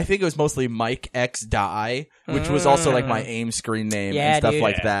mean, I think it was mostly Mike X Die, which was also like my AIM screen name Yeah, and stuff dude.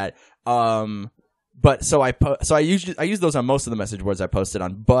 like that. But so I used those on most of the message boards I posted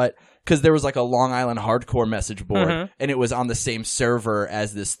on, but because there was like a Long Island hardcore message board and it was on the same server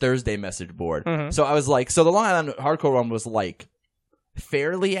as this Thursday message board. So I was like, so the Long Island hardcore one was like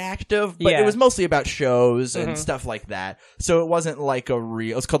fairly active, but Yeah. it was mostly about shows and stuff like that. So it wasn't like it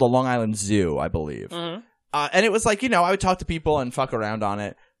was called the Long Island Zoo, I believe. And it was like, I would talk to people and fuck around on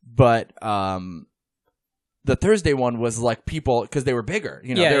it, but the Thursday one was like people because they were bigger.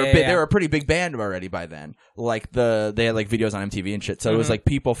 They were a pretty big band already by then. Like they had like videos on MTV and shit. So it was like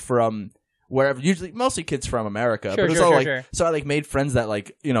people from wherever, usually mostly kids from America. Sure, but it was sure, all sure, like sure. so I like made friends that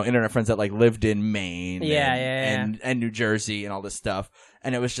like internet friends that like lived in Maine, Yeah, and New Jersey and all this stuff.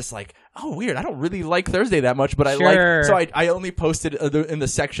 And it was just like, oh, weird. I don't really like Thursday that much, but I Sure. like. So I only posted in the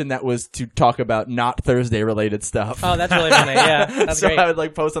section that was to talk about not Thursday related stuff. Oh, that's really funny. Yeah, that's so great. I would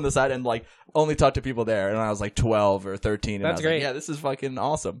like post on the side and like only talk to people there. And I was like 12 or 13. And That's I was great. like, yeah, this is fucking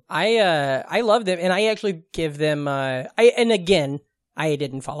awesome. I love them, and I actually give them. And again, I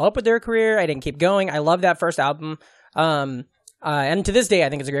didn't follow up with their career. I didn't keep going. I love that first album. And to this day, I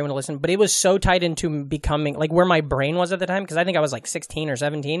think it's a great one to listen. But it was so tied into becoming like where my brain was at the time, because I think I was like 16 or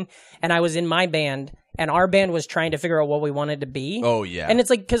 17, and I was in my band, and our band was trying to figure out what we wanted to be. Oh yeah. And it's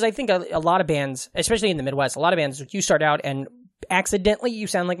like, because I think a lot of bands, especially in the Midwest, a lot of bands, you start out and accidentally you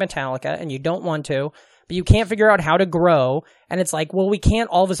sound like Metallica, and you don't want to, but you can't figure out how to grow. And it's like, well, we can't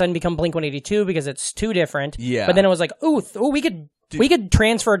all of a sudden become Blink-182 because it's too different. Yeah. But then it was like, we could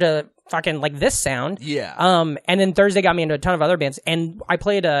transfer to fucking like this sound. Yeah. And then Thursday got me into a ton of other bands, and I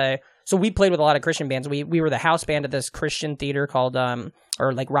played so we played with a lot of Christian bands. We were the house band at this Christian theater called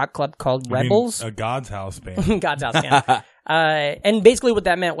or like rock club called Rebels. A God's House band. God's house band. And basically what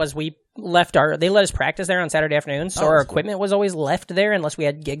that meant was they let us practice there on Saturday afternoons, so our equipment was always left there unless we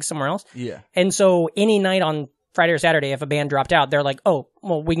had gigs somewhere else. Yeah. And so any night on Friday or Saturday, if a band dropped out, they're like, oh,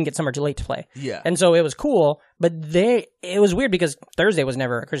 well, we can get somewhere too late to play. Yeah. And so it was cool, but it was weird because Thursday was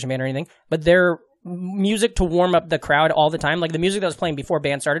never a Christian band or anything, but their music to warm up the crowd all the time, like the music that was playing before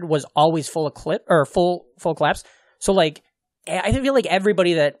band started was always full claps. So like, I feel like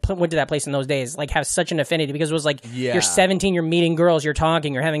everybody that went to that place in those days like has such an affinity, because it was like, Yeah. you're 17, you're meeting girls, you're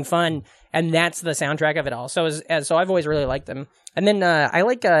talking, you're having fun, and that's the soundtrack of it all. So so I've always really liked them. And then I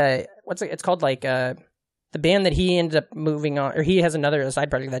like it's called like the band that he ended up moving on, or he has another side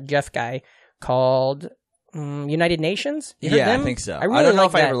project, that Jeff guy, called United Nations. You heard Yeah, them? I think so. I really I don't know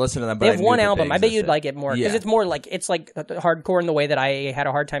like if I that. ever listened to them, but they I have knew one that they album. I bet you'd existed. like it more because Yeah. it's more like hardcore in the way that I had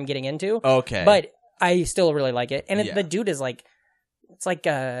a hard time getting into. Okay. But I still really like it, and Yeah. the dude is like, it's like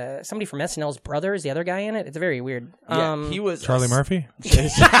somebody from SNL's brother is the other guy in it. It's very weird. Yeah, he was Charlie Murphy?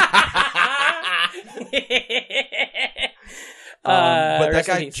 but that rest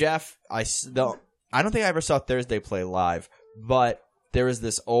in guy peace. Jeff, I don't think I ever saw Thursday play live, but there is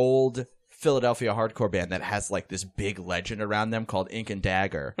this old Philadelphia hardcore band that has like this big legend around them called Ink and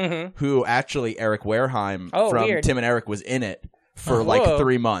Dagger, who actually Eric Wareheim from weird. Tim and Eric was in it for like Whoa.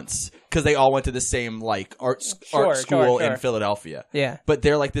 3 months because they all went to the same like art Sure, school sure. in Philadelphia. Yeah. But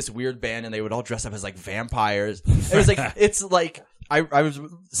they're like this weird band, and they would all dress up as like vampires. It was like it's like I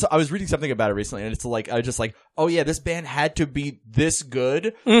was reading something about it recently, and it's like I was just like, oh yeah, this band had to be this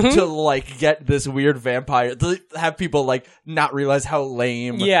good to like get this weird vampire, to have people like not realize how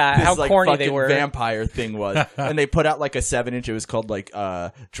lame, Yeah, this, how like, corny fucking they were. vampire thing was. And they put out like a 7-inch. It was called like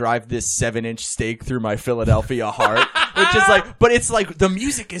 "Drive This 7-inch Stake Through My Philadelphia Heart," which is like, but it's like the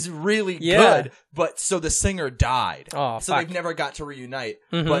music is really Yeah. good. But so the singer died, Oh, so fuck. they've never got to reunite.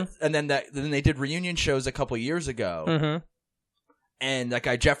 But and then then they did reunion shows a couple years ago. And that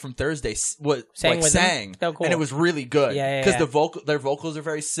guy Jeff from Thursday Sang with them? Oh, cool. and it was really good. Yeah, yeah, because yeah. their vocals are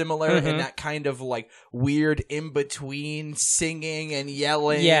very similar, and that kind of like weird in between singing and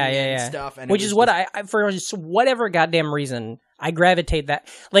yelling, and stuff. And which is what I for whatever goddamn reason I gravitate that,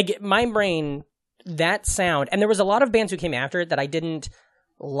 like my brain, that sound. And there was a lot of bands who came after it that I didn't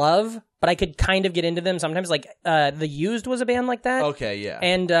love, but I could kind of get into them sometimes. Like The Used was a band like that. Okay, yeah.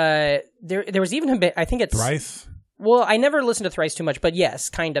 And there was even a bit. I think it's Thrice. Well, I never listened to Thrice too much, but yes,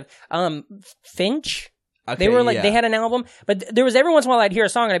 kind of. Finch. Okay, They were like yeah. they had an album, but there was every once in a while I'd hear a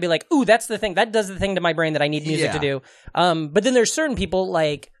song and I'd be like, "Ooh, that's the thing. That does the thing to my brain that I need music Yeah. to do." But then there's certain people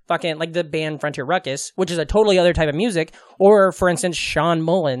like fucking like the band Frontier Ruckus, which is a totally other type of music, or for instance Sean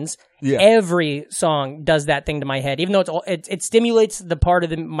Mullins. Yeah. Every song does that thing to my head, even though it stimulates the part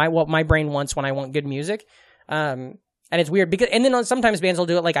of what my brain wants when I want good music. And it's weird because and then sometimes bands will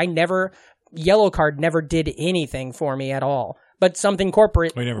do it like Yellow Card never did anything for me at all. But Something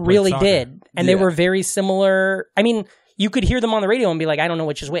Corporate We never played really soccer. did. And they were very similar. I mean, you could hear them on the radio and be like, I don't know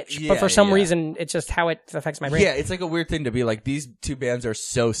which is which. But for some reason, it's just how it affects my brain. Yeah, it's like a weird thing to be like, these two bands are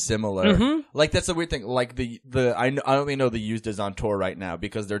so similar. Like, that's a weird thing. Like, I only know The Used is on tour right now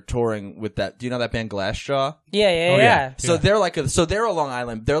because they're touring with that. Do you know that band Glassjaw? Yeah. So they're like, so they're a Long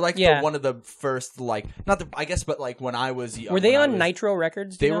Island. They're like Yeah. one of the first, like, not the, I guess, but like when I was young. Were they when I on was- Nitro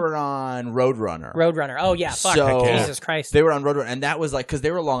Records? do They you know? were on Roadrunner. Roadrunner. Oh, yeah. Fuck. So- Jesus Christ. They were on Roadrunner, and that was like, because they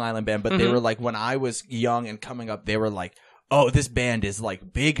were a Long Island band, but they were like, when I was young and coming up, they were like, oh, this band is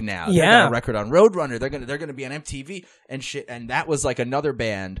like big now. They Yeah. got a record on Roadrunner. They're gonna be on MTV and shit. And that was like another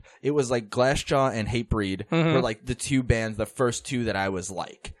band. It was like Glassjaw and Hatebreed were like the two bands, the first two that I was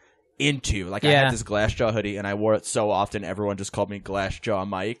like into. Like I Yeah. had this Glassjaw hoodie and I wore it so often everyone just called me Glassjaw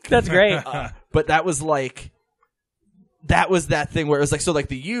Mike. That's great. But that was like, that was that thing where it was like, so like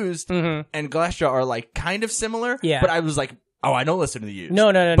The Used and Glassjaw are like kind of similar. Yeah. But I was like, oh, I don't listen to The Used.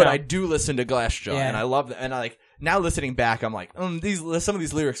 No. But I do listen to Glassjaw, Yeah. and I love that. And I like now listening back, I'm like, some of these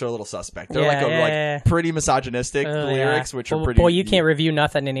lyrics are a little suspect. They're Yeah. like pretty misogynistic lyrics, Yeah. which are Well, pretty. Boy, you can't review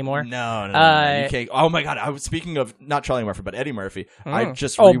nothing anymore. No, you can't. Oh my god! I was speaking of not Charlie Murphy, but Eddie Murphy. I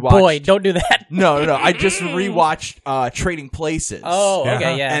just Oh, rewatched. boy, don't do that. No. I just rewatched Trading Places. Oh, Yeah.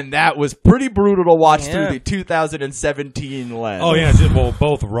 okay, yeah. And that was pretty brutal to watch Yeah. through the 2017 lens. Oh yeah, well,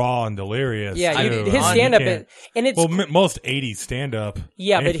 both Raw and Delirious. Yeah, too. his You stand-up can't- is, and it's most 80s stand-up.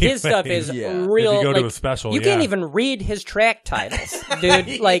 yeah, but his stuff is Yeah. real. If you go to like, a special, you yeah. can't even read his track titles,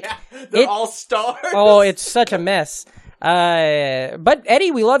 dude. Like, they're it- all stars. oh, it's such a mess. But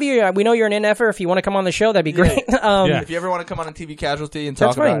Eddie, we love you. We know you're an NFer. If you want to come on the show, that'd be great. Yeah. If you ever want to come on TV Casualty and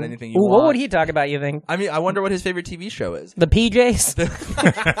That's talk about fine. anything you Ooh, want, what would he talk about? You think I mean, I wonder what his favorite TV show is. the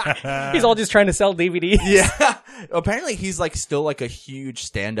PJs? He's all just trying to sell DVDs. Yeah, apparently he's like still like a huge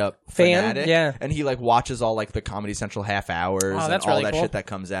stand-up Fan? fanatic, Yeah. and he like watches all like the Comedy Central half hours and that's all really that cool. shit that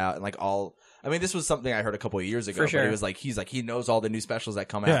comes out, and like all. I mean, this was something I heard a couple of years ago. For sure. But it was like he knows all the new specials that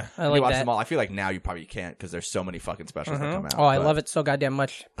come Yeah. out. I And like he watches that. them all. I feel like now you probably can't because there's so many fucking specials that come out. Oh, I But- love it so goddamn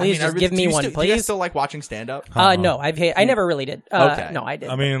much. I mean, Please I just really- give me do you one, still, Do you guys please. still like watching stand-up? No, I never really did. Okay. No, I did.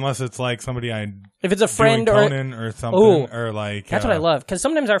 I mean, unless it's like somebody I if it's a friend doing or Conan or something, Ooh. or like that's what I love because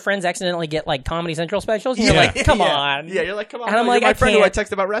sometimes our friends accidentally get like Comedy Central specials. And Yeah. you're like, come Yeah. on. Yeah, you're like, come on. And I'm you're like, my I friend who I can't.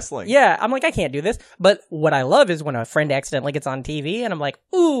 text about wrestling. Yeah, I'm like, I can't do this. But what I love is when a friend accidentally gets on TV and I'm like,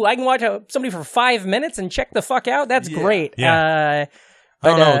 ooh, I can watch somebody for 5 minutes and check the fuck out. That's great. Yeah. I But,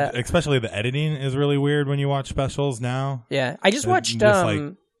 don't know. Especially the editing is really weird when you watch specials now. yeah, I just watched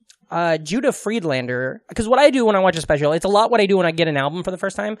just Judah Friedlander because what I do when I watch a special, it's a lot what I do when I get an album for the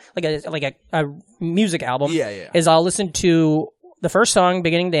first time, like a music album. Yeah. Is I'll listen to the first song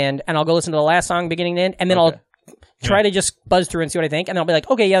beginning to end, and I'll go listen to the last song beginning to end, and then I'll try to just buzz through and see what I think, and I'll be like,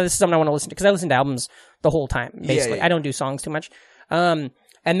 okay, yeah, this is something I want to listen to because I listen to albums the whole time. Basically, yeah. I don't do songs too much.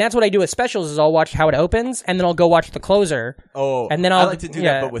 And that's what I do with specials is I'll watch how it opens, and then I'll go watch the closer. Oh, And then I I'll- like to do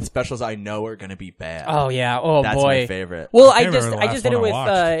yeah. that, but with specials I know are going to be bad. Oh yeah, oh That's boy, my favorite. Well, I I can't remember the just last did it one with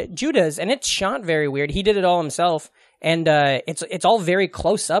I watched. Judah's, and it's shot very weird. He did it all himself, and it's all very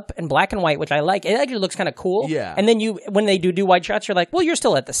close up and black and white, which I like. It actually looks kind of cool. Yeah. And then when they do wide shots, you're like, well, you're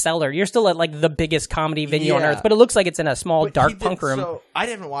still at the Cellar. You're still at like the biggest comedy venue on Yeah. earth, but it looks like it's in a small But he dark did- punk room. So I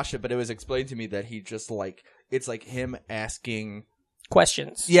didn't watch it, but it was explained to me that he just like it's like him asking.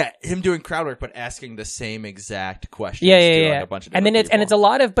 Questions. Yeah, him doing crowd work, but asking the same exact questions. Yeah, to, yeah. Like, a bunch of And then different it's a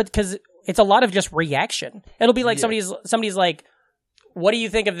lot of because it's a lot of just reaction. It'll be like Yeah. somebody's like, "What do you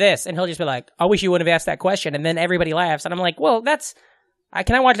think of this?" And he'll just be like, "I wish you would have asked that question." And then everybody laughs, and I'm like, "Well, that's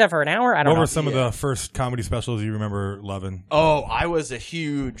can I watch that for an hour? I don't What know." were some of the first comedy specials you remember loving? Oh, I was a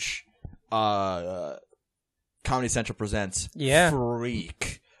huge Comedy Central Presents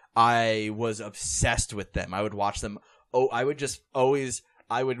freak. I was obsessed with them. I would watch them. Oh, I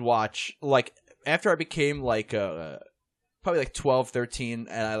would watch, like, after I became, like, probably, like, 12, 13,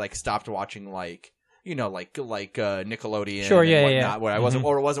 and I, like, stopped watching, like, you know, like Nickelodeon Sure, and yeah, whatnot, yeah. where I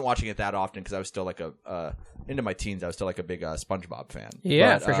wasn't watching it that often because I was still, like, into my teens, I was still, like, a big SpongeBob fan.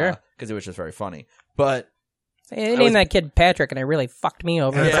 Yeah, for sure. Because it was just very funny. But They named that kid Patrick, and it really fucked me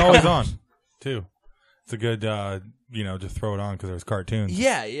over. And it's always on, too. It's a good, just throw it on because there's cartoons.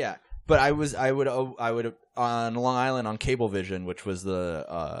 Yeah. But I would on Long Island on Cablevision, which was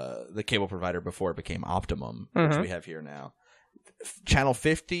the cable provider before it became Optimum, which we have here now. Channel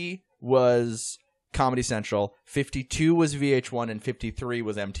 50 was Comedy Central, 52 was VH1, and 53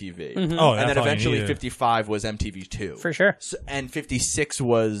 was MTV. Mm-hmm. Oh, and that's then all you eventually needed. 55 was MTV2. For sure. So, and 56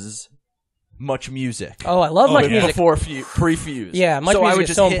 was Much Music. Oh, I love Much Music. Before pre-Fuse. Yeah, Much so Music I would is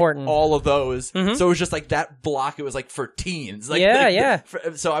just so hit important. all of those. So it was just like that block, it was like for teens. Like, Yeah.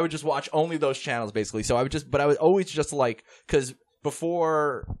 So I would just watch only those channels, basically. So I would always just like, because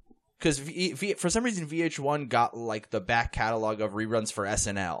for some reason VH1 got like the back catalog of reruns for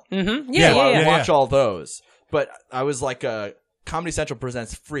SNL. Mm-hmm. So I would watch yeah. all those. But I was like a Comedy Central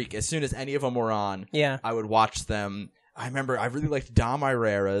Presents freak. As soon as any of them were on, I would watch them. I remember I really liked Dom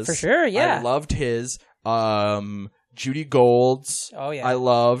Irera's. For sure, yeah. I loved his. Judy Gold's. Oh, yeah. I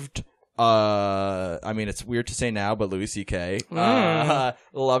loved. I mean, it's weird to say now, but Louis C.K.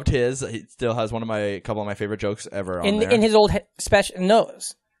 Loved his. He still has a couple of my favorite jokes ever on there. In his old special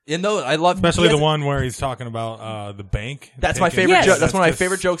nose. In those, I love especially the one where he's talking about the bank. That's my favorite joke. That's one of my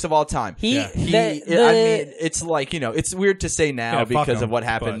favorite jokes of all time. I mean, it's like, it's weird to say now because of what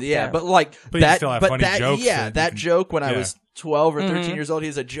happened. But like but that. You still have but funny that, jokes that joke when I was 12 or 13 years old, he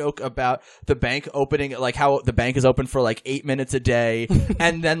has a joke about the bank opening, like how the bank is open for like 8 minutes a day,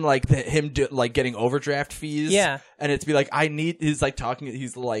 and then like him getting overdraft fees. Yeah. And it's be like, he's like talking,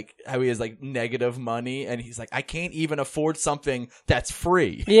 he's like how he has like negative money, and he's like, I can't even afford something that's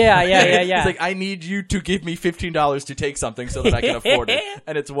free. Yeah. He's like, I need you to give me $15 to take something so that I can afford it.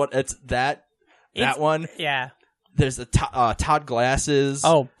 And it's that one. Yeah. There's the Todd Glasses.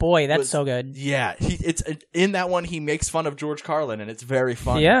 Oh boy, that's so good. Yeah, it's in that one. He makes fun of George Carlin, and it's very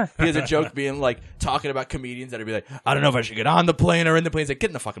funny. Yeah, he has a joke being like talking about comedians that'd be like, I don't know if I should get on the plane or in the plane. He's like, get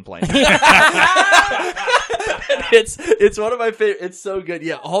in the fucking plane. It's one of my favorite. It's so good.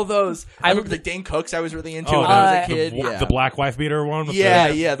 Yeah, all those. I remember the Dane Cooks I was really into when I was a kid. The black wife beater one. With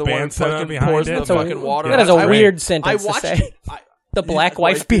the one fucking pours the fucking water. That is a weird sentence to say. The black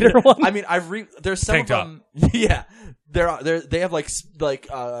wife beater one. I mean, there's some of them. Yeah, they have like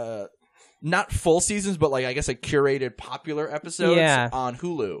not full seasons, but like I guess like curated popular episodes on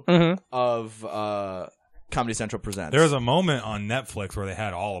Hulu of Comedy Central Presents. There was a moment on Netflix where they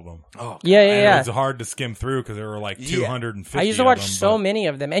had all of them. Oh, yeah. It was hard to skim through because there were like 250. I used to watch so many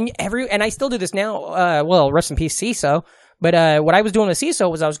of them, and I still do this now. Well, rest in peace, CISO. But what I was doing with CISO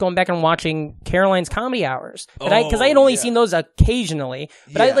was I was going back and watching Caroline's Comedy Hours. Because I had only seen those occasionally.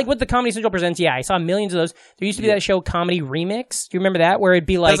 But I like with the Comedy Central Presents, I saw millions of those. There used to be that show Comedy Remix. Do you remember that? Where it'd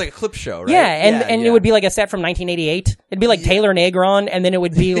be like... That was like a clip show, right? Yeah, and it would be like a set from 1988. It'd be like Taylor Negron, and then it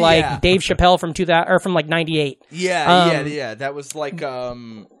would be like Dave Chappelle from 2000 or from like 98. Yeah. That was like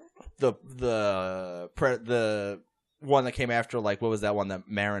the one that came after, like, what was that one that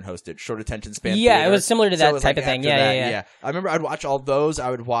Marin hosted? Short Attention Span Theater. It was similar to that type of thing. Yeah. I remember I'd watch all those.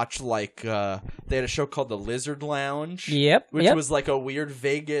 I would watch, like, they had a show called The Lizard Lounge. Which was, like, a weird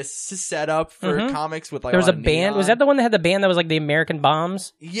Vegas setup for comics with, like, there was a band. Neon. Was that the one that had the band that was, like, the American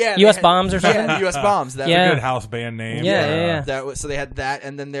Bombs? Yeah. U.S. Bombs or something? Yeah, U.S. Bombs. That was a good house band name. Yeah. So they had that,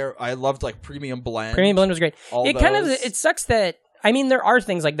 and then I loved, like, Premium Blend. Premium Blend was great. It sucks that... I mean, there are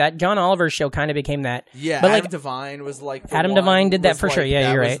things like that. John Oliver's show kind of became that. Yeah, but Adam Devine was like... Adam Devine did that for sure.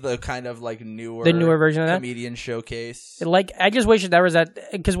 Yeah, you're right. That was the kind of like newer version of that. Comedian showcase. Like, I just wish that there was that...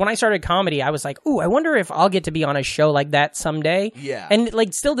 Because when I started comedy, I was like, ooh, I wonder if I'll get to be on a show like that someday. Yeah. And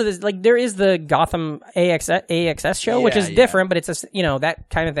like, still to this... Like, there is the Gotham AXS show, which is different, but it's a, that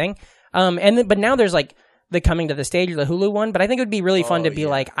kind of thing. But now there's like... the Coming to the Stage, the Hulu one, but I think it would be really fun to be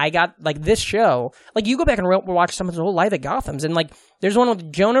like, I got like this show. Like you go back and watch some of the old Live at Gotham's, and like there's one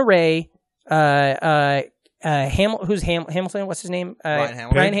with Jonah Ray, Hamilton? What's his name?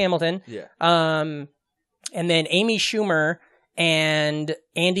 Ryan Hamilton. Yeah. And then Amy Schumer and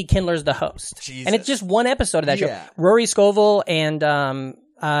Andy Kindler's the host. Jesus. And it's just one episode of that show. Rory Scovel and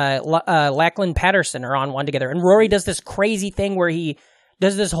Lachlan Patterson are on one together, and Rory does this crazy thing where he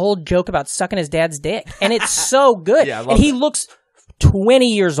does this whole joke about sucking his dad's dick, and it's so good. And he looks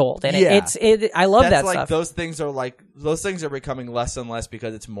 20 years old, and I love that like, stuff. Those things are becoming less and less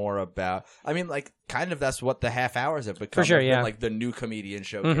because it's more about. I mean, like, kind of that's what the half hours have become. For sure, been, like the new comedian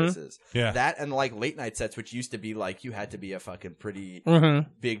showcases. Yeah, that and like late night sets, which used to be like you had to be a fucking pretty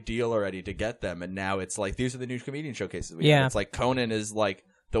big deal already to get them, and now it's like these are the new comedian showcases. It's like Conan is like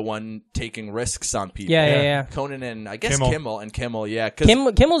the one taking risks on people. Yeah. Conan and I guess Kimmel, Kimmel's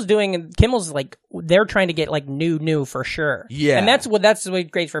like they're trying to get like new for sure. Yeah, and that's what's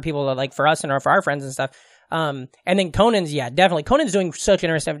great for people that, like for us and for our friends and stuff. And then Conan's, definitely. Conan's doing such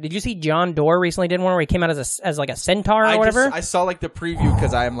interesting stuff. Did you see John Doerr recently did one where he came out as like a centaur or whatever? I saw like the preview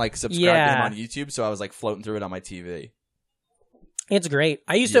because I am like subscribed to him on YouTube, so I was like floating through it on my TV. It's great.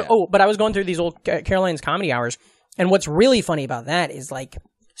 I used to, but I was going through these old Caroline's Comedy Hours, and what's really funny about that is like,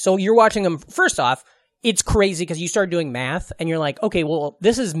 so you're watching them, first off, it's crazy because you start doing math and you're like, okay, well,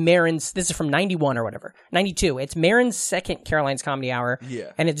 this is from 91 or whatever, 92. It's Marin's second Caroline's Comedy Hour.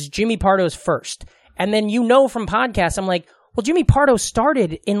 Yeah. And it's Jimmy Pardo's first. And then from podcasts, I'm like, well, Jimmy Pardo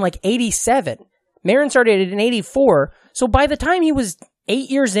started in like 87. Marin started in 84. So by the time he was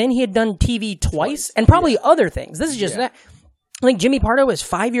 8 years in, he had done TV twice and probably other things. This is just that. Like Jimmy Pardo is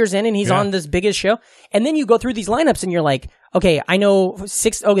 5 years in and he's on this biggest show. And then you go through these lineups and you're like, okay, I know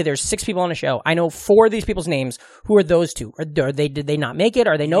there's 6 people on a show. I know 4 of these people's names. Who are those 2? Did they not make it?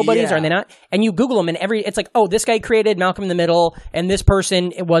 Are they nobodies? Are they not? And you Google them and it's like, oh, this guy created Malcolm in the Middle and this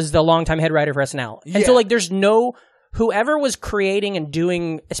person was the longtime head writer for SNL. And so like there's whoever was creating and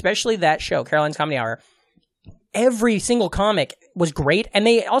doing, especially that show, Caroline's Comedy Hour, every single comic was great. And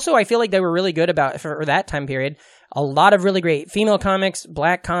they also, I feel like they were really good for that time period. A lot of really great female comics,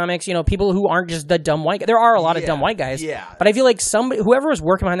 black comics, people who aren't just the dumb white guys. There are a lot of dumb white guys. Yeah. But I feel like whoever was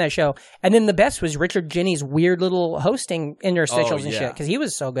working behind that show, and then the best was Richard Ginny's weird little hosting interstitials and shit, because he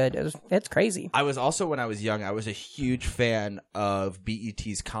was so good. It's crazy. I was also, when I was young, I was a huge fan of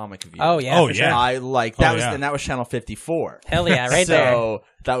BET's Comic View. Oh, yeah. Sure. I like that and that was Channel 54. Hell yeah, right there. So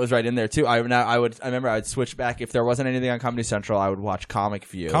that was right in there too. I remember I would switch back if there wasn't anything on Comedy Central. I would watch Comic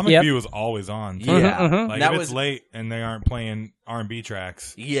View. Comic View was always on. Too. Yeah, like if it's late and they aren't playing R&B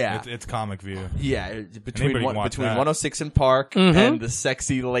tracks. Yeah, it's Comic View. Yeah, between 106 and Park and the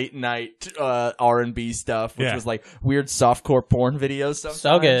sexy late night R&B stuff, which was like weird softcore porn videos. Sometimes.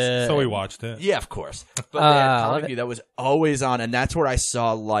 So good. So we watched it. Yeah, of course. But Comic View, that was always on, and that's where I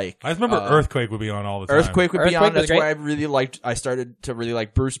saw like. I remember Earthquake would be on all the time. Earthquake would be on. That's where I really liked. I started to really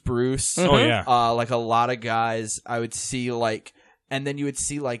like Bruce. Oh yeah. Like a lot of guys, I would see like, and then you would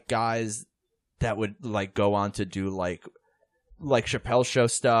see like guys that would like go on to do like Chappelle Show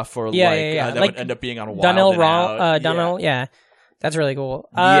stuff or that like would end up being on Wild Donnell and Out. Donnell, that's really cool.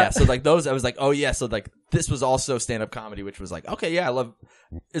 So like those, I was like, oh yeah, so like this was also stand up comedy, which was like, okay, yeah, I love.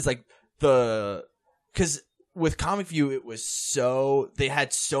 It's like because with Comic View, it was they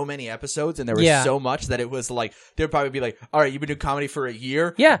had so many episodes and there was so much that it was like, they would probably be like, all right, you've been doing comedy for a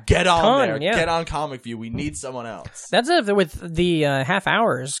year? Yeah. Get on there. Yeah. Get on Comic View. We need someone else. That's with the half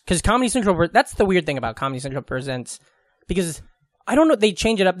hours, because Comedy Central, that's the weird thing about Comedy Central Presents, because I don't know, they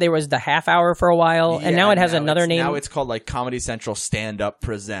changed it up. There was the half hour for a while, and now it has another name. Now it's called like Comedy Central Stand Up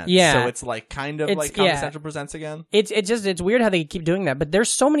Presents. Yeah. So it's like kind of like Comedy Central Presents again. It's weird how they keep doing that, but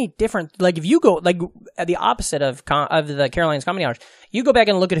there's so many different, like if you go, like at the opposite of the Caroline's Comedy Hours, you go back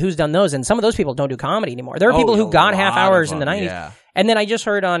and look at who's done those, and some of those people don't do comedy anymore. There are people who got half hours in the 90s. Yeah. And then I just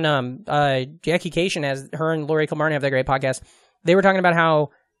heard on Jackie Cation, as her and Lori Kilmartin have their great podcast, they were talking about how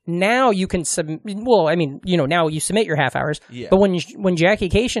now you can now you submit your half hours. Yeah. But when Jackie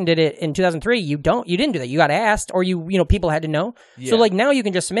Cation did it in 2003, you didn't do that. You got asked, or people had to know. Yeah. So like now you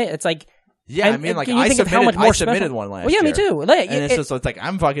can just submit. It's like, yeah, I mean, like I submitted one last year. Well, yeah, me too. Like, and it's just like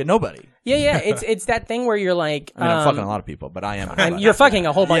I'm fucking nobody. Yeah. It's that thing where you're like, I mean, I'm fucking a lot of people, but I am. You're fucking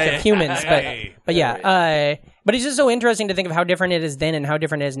a whole bunch of humans, but yeah. But it's just so interesting to think of how different it is then and how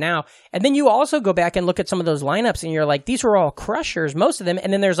different it is now. And then you also go back and look at some of those lineups and you're like, these were all crushers, most of them.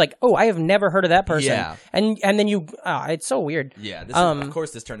 And then there's like, oh, I have never heard of that person. Yeah. And then it's so weird. Yeah. Of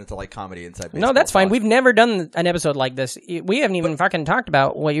course, this turned into like comedy inside baseball. No, that's fine. We've never done an episode like this. We haven't even fucking talked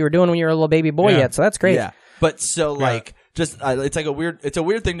about what you were doing when you were a little baby boy yet. So that's great. Yeah. But so like, just, it's like it's a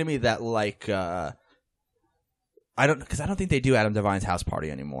weird thing to me that like, I don't think they do Adam Devine's house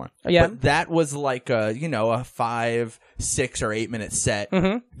party anymore. Yeah. But that was like a 5, 6, or 8 minute set,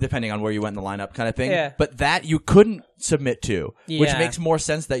 depending on where you went in the lineup kind of thing. Yeah. But that you couldn't submit to, which makes more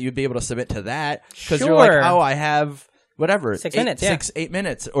sense that you'd be able to submit to that, because you're like, oh, I have whatever 6 minutes, 8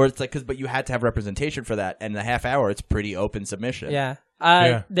 minutes, or it's like but you had to have representation for that, and the half hour it's pretty open submission. Yeah.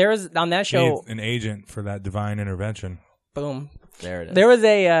 There was on that show an agent for that divine intervention. Boom. There it is. There was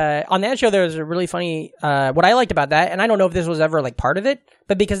on that show, there was a really funny, what I liked about that, and I don't know if this was ever like part of it,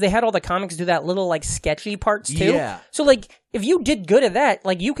 but because they had all the comics do that little like sketchy parts too. Yeah. So like, if you did good at that,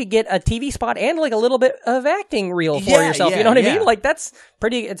 like you could get a TV spot and like a little bit of acting reel for yourself. You know what I mean? Like it's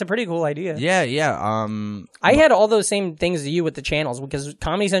a pretty cool idea. Yeah. I had all those same things as you with the channels, because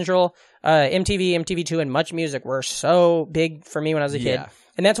Comedy Central, MTV, MTV2, and Much Music were so big for me when I was a kid.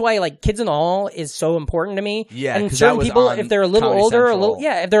 And that's why, like, Kids in the Hall is so important to me. Yeah, and certain people, if they're a little older,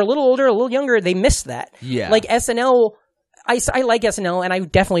 if they're a little older, a little younger, they miss that. Yeah. Like SNL, I like SNL, and I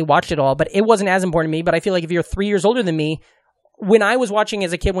definitely watched it all, but it wasn't as important to me. But I feel like if you're 3 years older than me, when I was watching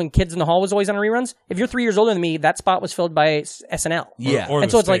as a kid, when Kids in the Hall was always on reruns, if you're 3 years older than me, that spot was filled by SNL. Yeah. Or and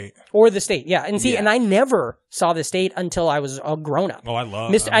the so it's like, or the state. Yeah. And see, and I never saw the state until I was a grown up. Oh, I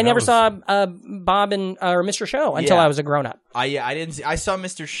love I never saw Bob and or Mr. Show until I was a grown up. I didn't see, I saw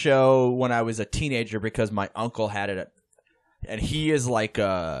Mr. Show when I was a teenager because my uncle had it, and he is like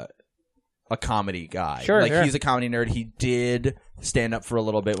a comedy guy. Sure. Like he's a comedy nerd. He did stand up for a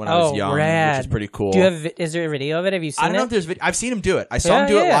little bit when I was young, rad. which is pretty cool. Is there a video of it? Have you seen it? I don't know if there's video. I've seen him do it. I saw him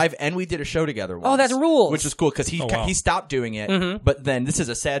do it live, and we did a show together once. Oh, that rules. Which was cool because he stopped doing it. But then this is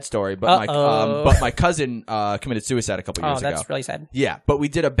a sad story. But my cousin committed suicide a couple years ago. Oh, that's really sad. Yeah, but we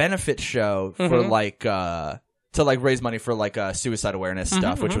did a benefit show for like to like raise money for like suicide awareness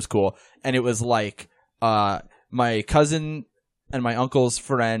stuff, which was cool. And it was like my cousin and my uncle's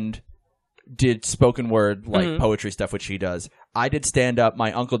friend did spoken word, like poetry stuff, which he does. I did stand up.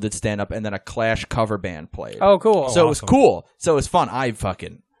 My uncle did stand up, and then a Clash cover band played. Oh, cool! So it was cool. So it was fun. I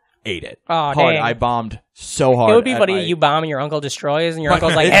fucking ate it. Oh, hard. dang. I bombed so hard. It would be funny you bomb and your uncle destroys, and your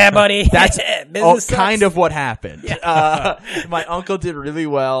uncle's like, "Hey, buddy, that's business kind sucks." of what happened." My uncle did really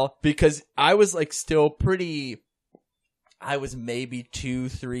well because I was like still pretty. I was maybe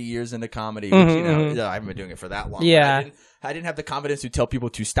 2-3 years into comedy, which, I haven't been doing it for that long. Yeah. I didn't have the confidence to tell people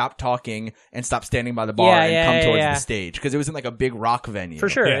to stop talking and stop standing by the bar and come towards the stage because it was in like a big rock venue. For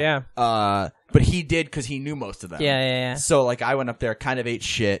sure, yeah. But he did because he knew most of them. Yeah. So like I went up there, kind of ate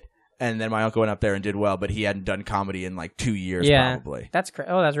shit, and then my uncle went up there and did well, but he hadn't done comedy in like 2 years probably. That's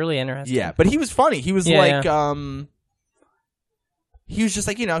that's really interesting. Yeah, but he was funny. He was he was just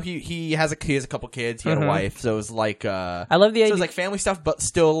like, he has a couple kids, he had a wife, so it was like I love the idea. So it was like family stuff, but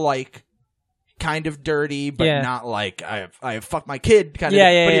still like kind of dirty, but not like I have fucked my kid kind of.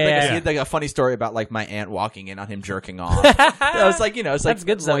 But he had like a funny story about like my aunt walking in on him jerking off. I was like, it's like that's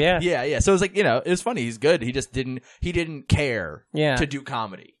good stuff. Like, yeah. So it was like, it was funny. He's good. He just didn't care to do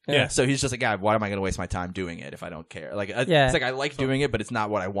comedy. Yeah. So he's just like, God, why am I going to waste my time doing it if I don't care? Like, it's like I like doing it, but it's not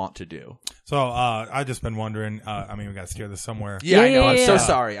what I want to do. So I've just been wondering. I mean, we got to steer this somewhere. Yeah, I know. I'm so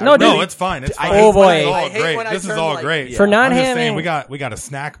sorry. No, it's fine. It's fine. Oh boy, This is all great. For not I'm just having saying, we got a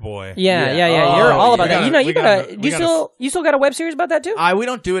snack boy. Yeah. You're all about that. You still got a web series about that too? We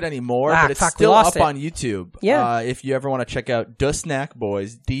don't do it anymore, but it's still up on YouTube. Yeah. If you ever want to check out Da Snack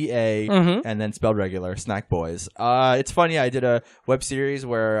Boys, DA, and then spelled regular, Snack Boys. It's funny. I did a web series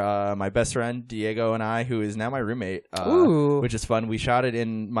where my best friend Diego and I, who is now my roommate, which is fun. We shot it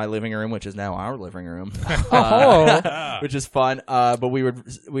in my living room, which is now our living room, which is fun. But we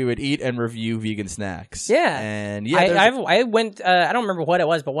would eat and review vegan snacks. Yeah, and I went. I don't remember what it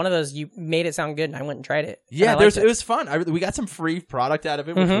was, but one of those you made it sound good, and I went and tried it. Yeah, it was fun. We got some free product out of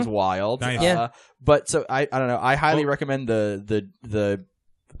it, which was wild. Nice. But so I don't know. I highly recommend the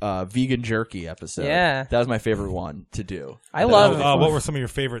vegan jerky episode. Yeah, that was my favorite one to do. I love. What were some of your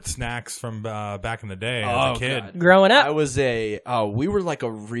favorite snacks from back in the day as a kid? God. Growing up, I was we were like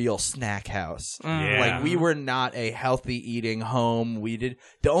a real snack house. Yeah. Like we were not a healthy eating home. We did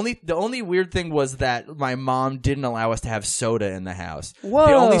the only weird thing was that my mom didn't allow us to have soda in the house. Whoa.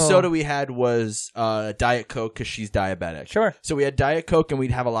 The only soda we had was Diet Coke because she's diabetic. Sure. So we had Diet Coke and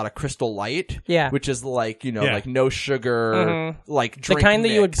we'd have a lot of Crystal Light. Yeah. Which is like like no sugar, like drink the kind mix.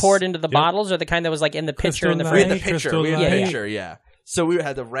 that you would pour it into the bottles, or the kind that was like in the pitcher in the We fridge. had the pitcher. We had the pitcher. Yeah. So we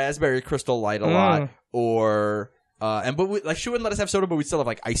had the raspberry Crystal Light a lot, or but she wouldn't let us have soda, but we still have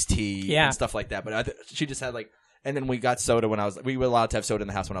like iced tea and stuff like that. But she just had like, and then we got soda we were allowed to have soda in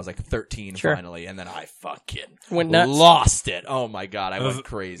the house when I was like 13 finally, and then I fucking lost it. Oh my god, I went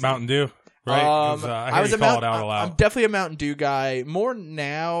crazy. Mountain Dew, right? I was I'm definitely a Mountain Dew guy more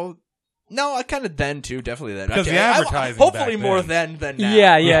now. No, I kind of then too, definitely then. Because the advertising, hopefully more then than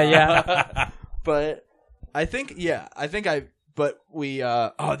now. Yeah. But but we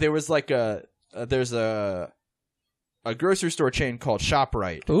there was like there's a grocery store chain called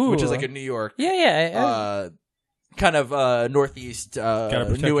ShopRite, which is like a New York kind of northeast gotta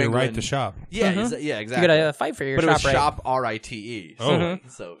protect New your England right to shop. Yeah, yeah, exactly. You gotta fight for your but shop it was right. Shop R-I-T-E.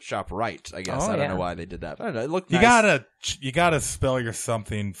 So ShopRite, I guess. I don't know why they did that. But I don't know. It looked nice. You gotta spell your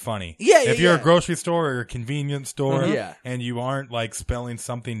something funny. Yeah, if you're a grocery store or a convenience store, Yeah. and you aren't like spelling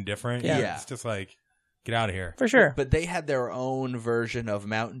something different, it's just like, get out of here. For sure. But they had their own version of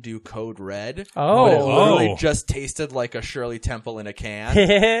Mountain Dew Code Red. Oh. But it literally just tasted like a Shirley Temple in a can.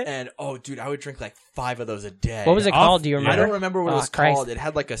 And, dude, I would drink like 5 of those a day. What was it called? Do you remember? I don't remember what it was called. It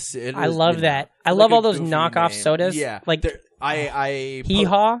had like a... I love that. I love all those knockoff sodas. Yeah. Like Hee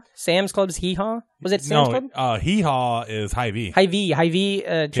Haw? Sam's Club's Hee Haw? Was it Sam's Club? Hee Haw is Hy-Vee. Hy-Vee,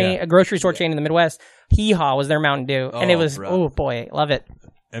 a grocery store chain in the Midwest. Hee Haw was their Mountain Dew, and it was boy, love it.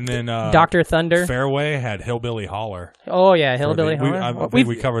 And then Dr. Thunder. Fairway had Hillbilly Holler. Oh yeah, Hillbilly Holler. I think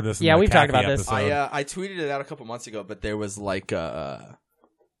we covered this. Yeah, we've talked about this. I tweeted it out a couple months ago, but there was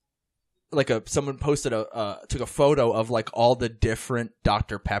someone posted took a photo of like all the different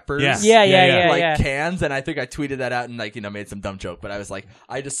Dr. Peppers. Yeah. Cans, and I think I tweeted that out and made some dumb joke, but I was like,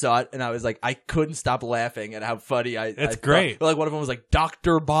 I just saw it and I was like, I couldn't stop laughing at how funny It's great. Like one of them was like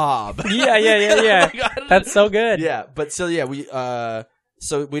Dr. Bob. Yeah. That's so good. Yeah, but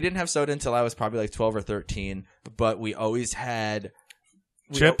we didn't have soda until I was probably like 12 or 13, but we always had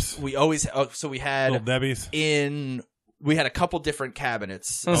chips. We always we had Little Debbie's we had a couple different cabinets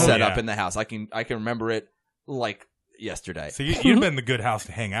set up in the house. I can remember it like yesterday. So you've been the good house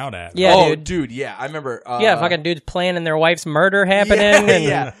to hang out at. Yeah, dude. Yeah, I remember. Fucking dudes planning their wife's murder happening.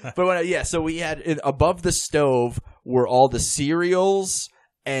 Yeah. But so we had above the stove were all the cereals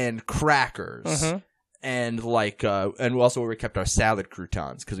and crackers. Mm-hmm. And and also where we kept our salad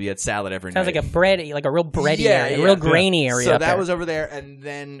croutons because we had salad every night. Sounds like a real bready area, a real grainy area. So that was over there, and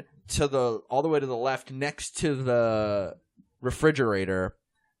then all the way to the left, next to the refrigerator,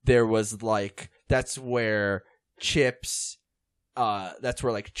 there was that's where chips,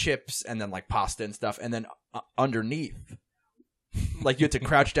 chips, and then pasta and stuff, and then underneath. You had to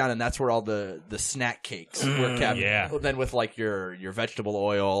crouch down, and that's where all the snack cakes were kept. Yeah. Then with your vegetable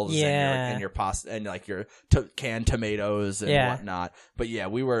oils and your pasta and your canned tomatoes and whatnot. But yeah,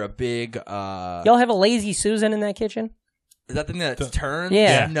 we were a big. Y'all have a Lazy Susan in that kitchen? Is that the thing that turns?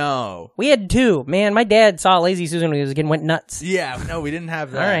 Yeah. No. We had two. Man, my dad saw Lazy Susan when he was went nuts. Yeah. No, we didn't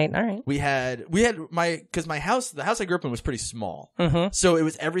have that. All right. We had because the house I grew up in was pretty small. Mm-hmm. So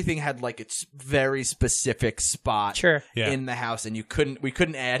everything had its very specific spot in the house, and we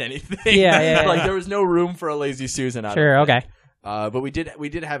couldn't add anything. Yeah. There was no room for a Lazy Susan. Okay. But we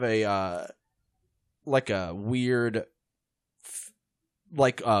did have a weird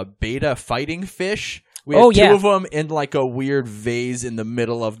beta fighting fish. We had two of them in a weird vase in the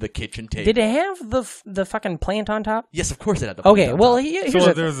middle of the kitchen table. Did it have the fucking plant on top? Yes, of course it had the plant on well, top.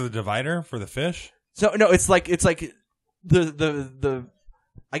 So there's a divider for the fish? So no, it's like the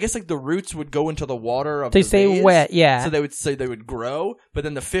I guess the roots would go into the water of the stay vase, wet, yeah. So they would grow, but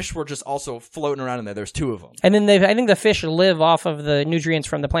then the fish were just also floating around in there. There's two of them. And then I think the fish live off of the nutrients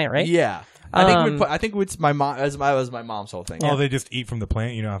from the plant, right? Yeah. I think it's my mom as my mom's whole thing. Oh, they just eat from the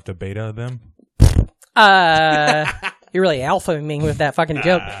plant. You don't have to beta them. You're really alpha-ing with that fucking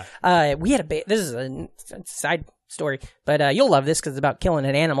joke. We had this is a side story, but you'll love this because it's about killing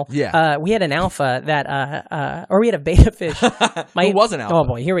an animal. Yeah. We had an alpha that, or we had a beta fish. Who was an alpha? Oh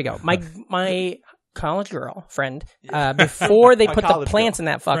boy, here we go. My college girlfriend, before they put the plants in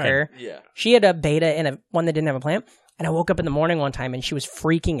that fucker, she had a beta and one that didn't have a plant. And I woke up in the morning one time and she was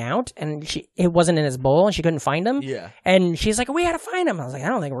freaking out and it wasn't in his bowl and she couldn't find him. Yeah. And she's like, we had to find him. I was like, I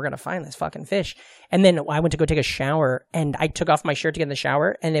don't think we're going to find this fucking fish. And then I went to go take a shower and I took off my shirt to get in the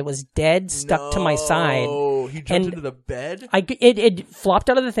shower and it was dead, stuck to my side. Oh, he jumped into the bed? It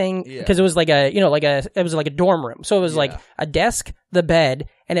flopped out of the thing because it was it was like a dorm room. So it was like a desk, the bed,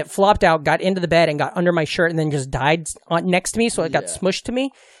 and it flopped out, got into the bed and got under my shirt and then just died next to me. So it got smushed to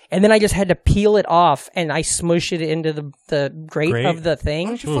me. And then I just had to peel it off, and I smushed it into the grate of the thing.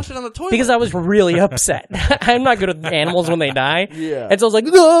 Why don't you flush it on the toilet? Because I was really upset. I'm not good with animals when they die. Yeah. And so I was like,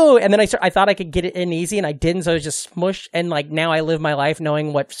 no! And then I thought I could get it in easy, and I didn't, so I was just smushed. And now I live my life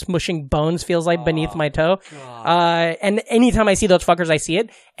knowing what smushing bones feels like beneath my toe. And anytime I see those fuckers, I see it.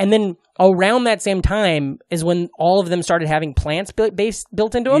 And then around that same time is when all of them started having plants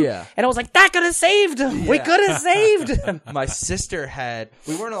built into them. Yeah. And I was like, that could have saved them. We could have saved them. My sister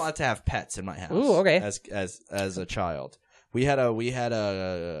we weren't allowed to have pets in my house. Ooh, okay. As a child. We had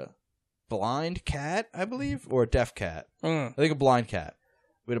a blind cat, I believe, or a deaf cat. I think a blind cat.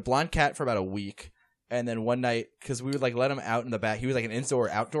 We had a blind cat for about a week. And then one night, because we would let him out in the back. He was like an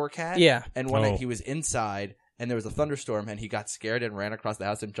outdoor cat. Yeah. And one night he was inside. And there was a thunderstorm, and he got scared and ran across the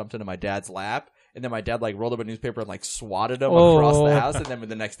house and jumped into my dad's lap. And then my dad rolled up a newspaper and swatted him across the house. And then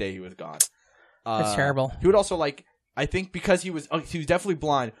the next day he was gone. That's terrible. He would also I think because he was definitely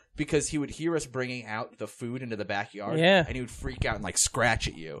blind because he would hear us bringing out the food into the backyard. Yeah. And he would freak out and scratch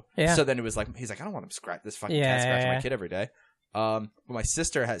at you. Yeah. So then it was he's like, I don't want him scratch this fucking cat scratching my kid every day. But my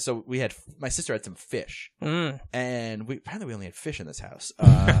sister had some fish. And we only had fish in this house.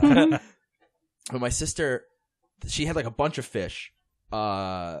 But my sister, she had a bunch of fish.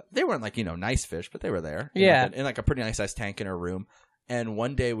 They weren't nice fish, but they were there. In a pretty nice sized tank in her room. And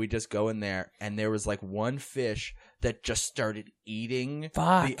one day we just go in there, and there was like one fish that just started eating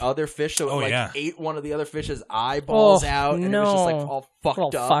the other fish. So it ate one of the other fish's eyeballs out, and it was just like all fucked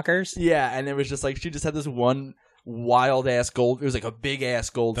little up. Fuckers. Yeah, and it was just like she just had this one wild ass gold. It was like a big ass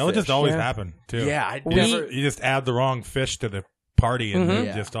goldfish. That would just always happen too. Yeah, you just add the wrong fish to the party, and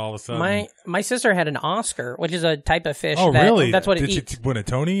then just all of a sudden, my sister had an Oscar, which is a type of fish. Oh, really? That's what it eats. eats. Did she win a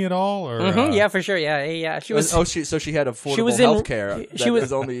Tony at all? Or yeah, for sure. Yeah. She was. so she had affordable health care. She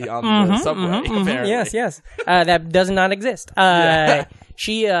was only on the subway. Apparently. Yes. That does not exist.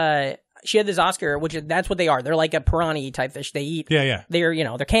 She had this Oscar, which that's what they are. They're like a piranha type fish. They eat. Yeah. They're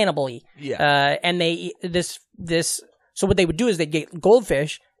they're cannibal-y. Yeah. And they eat this. So what they would do is they'd get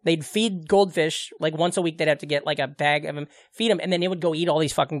goldfish. They'd feed goldfish like once a week. They'd have to get like a bag of them, feed them, and then they would go eat all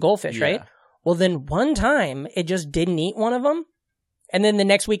these fucking goldfish, right? Well, then one time it just didn't eat one of them, and then the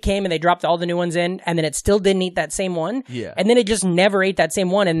next week came and they dropped all the new ones in, and then it still didn't eat that same one. Yeah. And then it just never ate that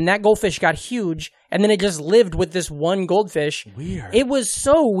same one, and that goldfish got huge, and then it just lived with this one goldfish. Weird. It was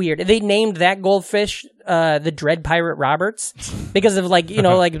so weird. They named that goldfish the Dread Pirate Roberts because of like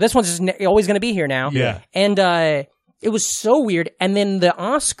like this one's just always going to be here now. Yeah. And it was so weird. And then the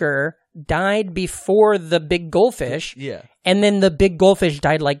Oscar died before the big goldfish. Yeah. And then the big goldfish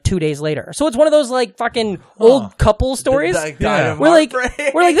died like 2 days later. So it's one of those like fucking old couple stories. We're like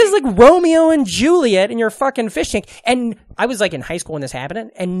this is like Romeo and Juliet in your fucking fish tank. And I was like in high school when this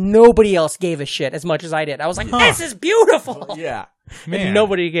happened, and nobody else gave a shit as much as I did. I was like, this is beautiful. Yeah. Man. And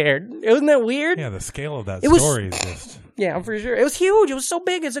nobody cared. Wasn't that weird? Yeah, the scale of that It was- story is just. Yeah, for sure. It was huge. It was so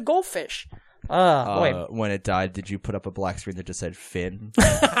big. It's a goldfish. Boy. When it died, did you put up a black screen that just said Finn?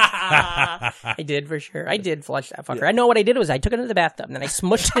 I did for sure. I did flush that fucker. I know what I did was I took it into the bathtub and then I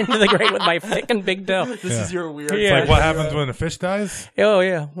smushed it into the grate with my fucking big toe. This is your weird. It's like what happens when a fish dies? Oh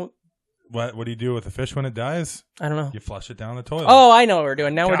yeah. What do you do with a fish when it dies? I don't know. You flush it down the toilet. Oh, I know what we're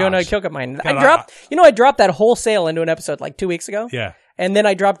doing. Now we're doing a Gosh. choke up mine. God, I dropped that wholesale into an episode like 2 weeks ago. Yeah. And then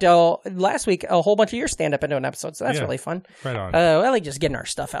I dropped last week a whole bunch of your stand up into an episode, so that's really fun. Right on. I like just getting our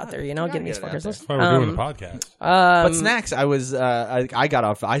stuff out there, getting these fuckers listened. That's why we're doing the podcast. But snacks, I was I got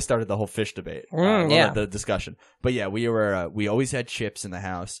off. I started the whole fish debate. The discussion. But yeah, we always had chips in the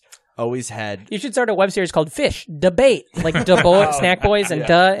house. Always had. You should start a web series called Fish Debate, like Snack Boys and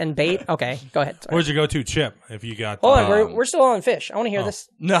Duh and Bait. Okay, go ahead. Sorry. Where's your go-to chip if you got? Hold on, we're still on fish. I want to hear this.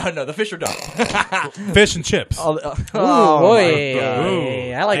 No, the fish are done. Fish and chips. Boy,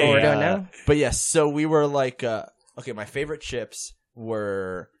 I like what we're doing now. But yes, so we were like, okay, my favorite chips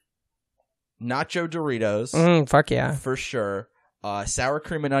were Nacho Doritos. Fuck yeah, for sure. Sour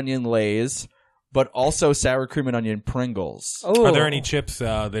cream and onion Lay's. But also sour cream and onion Pringles. Ooh. Are there any chips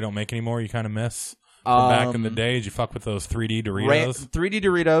they don't make anymore you kind of miss from back in the day? Did you fuck with those 3D Doritos? 3D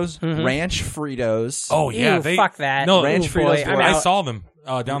Doritos, Ranch Fritos. Oh, yeah. Ew, fuck that. No, Ranch Fritos. I saw them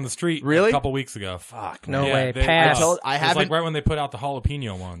down the street a couple weeks ago. Fuck. No man. way. They, Pass. I it was like right when they put out the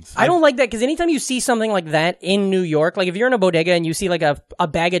jalapeno ones. I don't like that because anytime you see something like that in New York, like if you're in a bodega and you see like a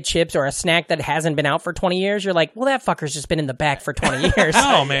bag of chips or a snack that hasn't been out for 20 years, you're like, well, that fucker's just been in the back for 20 years.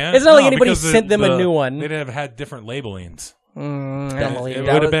 No, man. It's not like anybody because sent them a new one. They'd have had different labelings. I don't believe It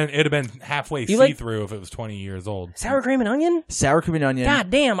that. would have been. It'd have been halfway see-through if it was 20 years old. Sour cream and onion? Sour cream and onion. God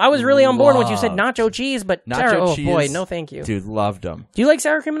damn, I was really on board when you said nacho cheese, but Nacho cheese. Oh boy, no thank you. Dude, loved them. Do you like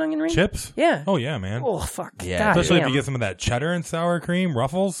sour cream and onion rings? Chips? Yeah. Oh yeah, man. Oh fuck. Yeah, God Especially damn. if you get some of that cheddar and sour cream,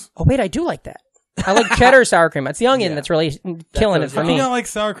 Ruffles. Oh wait, I do like that. I like cheddar sour cream. That's the onion that's really killing it for If me. you don't like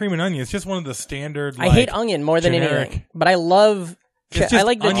sour cream and onion, it's just one of the standard. I hate onion more than generic. anything, but I love. It's just I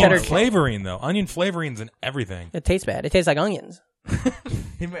like the onion cheddar flavoring though. Onion flavorings and everything. It tastes bad. It tastes like onions.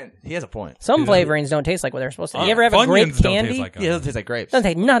 He has a point. Some flavorings don't taste like what they're supposed to. You ever have a grape Funyuns don't candy? taste like Yeah, it doesn't taste like grapes. Doesn't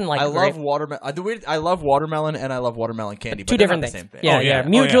taste nothing like I grape. love watermelon. I love watermelon and I love watermelon candy. But Two they're different not things. the same thing. Yeah, Oh, yeah.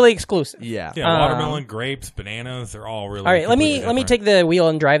 mutually exclusive. Yeah. Yeah, watermelon, grapes, bananas, they're all really All right, let me completely take the wheel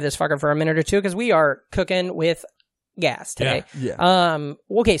and drive this fucker for a minute or two because we are cooking with gas today. Yeah.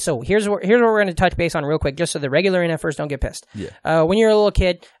 Okay, so here's what we're going to touch base on real quick, just so the regular NFers don't get pissed. Yeah. When you were a little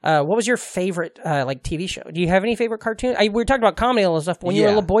kid, what was your favorite like TV show? Do you have any favorite cartoon? We were talking about comedy and all this stuff. But when you were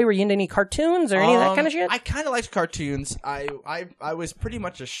a little boy, were you into any cartoons or any of that kind of shit? I kind of liked cartoons. I was pretty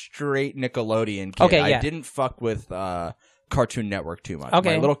much a straight Nickelodeon kid. Okay, yeah. I didn't fuck with Cartoon Network too much.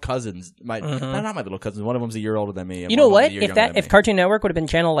 Okay. My little cousins, not my little cousins. One of them's a year older than me. And You know one of what? them's a year younger than If me. Cartoon Network would have been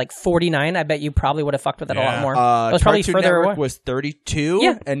channel like 49, I bet you probably would have fucked with it a lot more. It was probably Cartoon further Network away. was 32,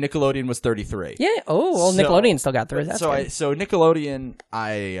 Yeah. and Nickelodeon was 33. Yeah. Oh, well, So- Nickelodeon still got through. That's good. So Nickelodeon,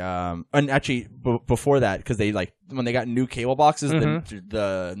 and actually before that, because they when they got new cable boxes,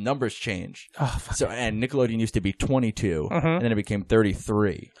 the numbers changed. Oh, fuck. So and Nickelodeon used to be 22, and then it became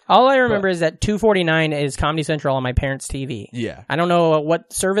 33. All I remember is that $2.49 is Comedy Central on my parents' TV. Yeah, I don't know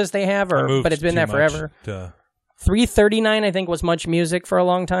what service they have, but it's been there forever. $3.39 I think was Much Music for a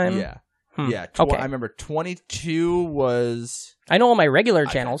long time. Yeah. Yeah, Okay. I remember 22 was... I know all my regular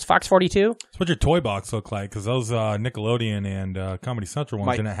channels. Fox 42. That's what your toy box looked like, because those Nickelodeon and Comedy Central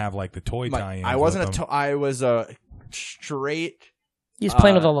ones didn't have like the toy tie-ins. I wasn't I was a straight... You was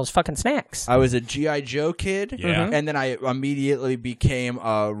playing with all those fucking snacks. I was a G.I. Joe kid, Yeah. and then I immediately became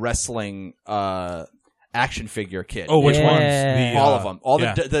a wrestling action figure kid. Oh, which Yeah. ones? All of them.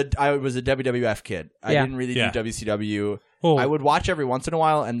 yeah. I was a WWF kid. I Yeah. didn't really do WCW. Well, I would watch every once in a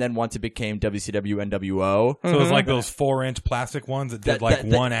while, and then once it became WCW NWO. So it was like those 4-inch plastic ones that did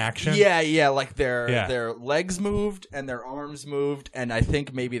one action? Yeah, like their legs moved and their arms moved, and I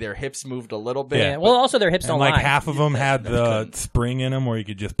think maybe their hips moved a little bit. Yeah. Well, also their hips And don't like lie. half of them had the spring in them where you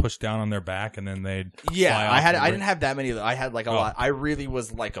could just push down on their back and then they'd fly off I didn't have that many. I had like a lot. I really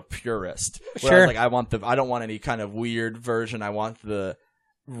was like a purist. Where Sure. I was like, I don't want any kind of weird version. I want the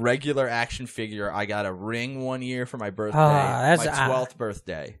regular action figure. I got a ring one year for my birthday. that's- my 12th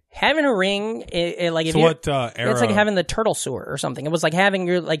birthday. Having a ring, like if So you, what era? it's like having the turtle sewer or something. It was like having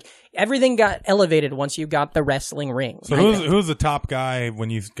your everything got elevated once you got the wrestling ring. So who's the top guy when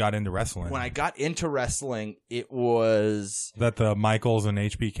you got into wrestling? When I got into wrestling, it was that the Michaels and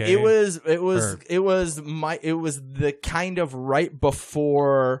HBK? it was the kind of right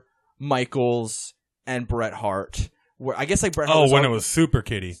before Michaels and Bret Hart. Where I guess like Bret Hart. Oh, when it was Super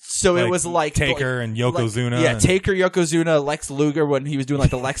Kitty. So it was like Taker and Yokozuna. Yeah, Taker, Yokozuna, Lex Luger when he was doing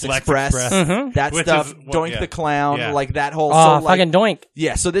like the Lex Express. That Which stuff. is Doink the Clown, Yeah. like that whole. Oh, so, like, fucking doink.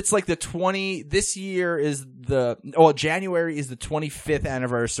 yeah, so that's like this year is January is the 25th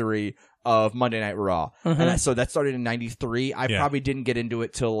anniversary of Monday Night Raw. And so that started in 93. I probably didn't get into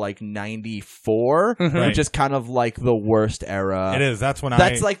it till like 94, which is kind of like the worst era. It is. That's when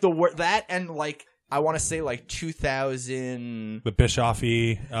That's like the worst. That and like, I want to say like 2000. the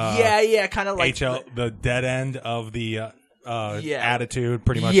Bischoffy. Kind of like the dead end of the Attitude,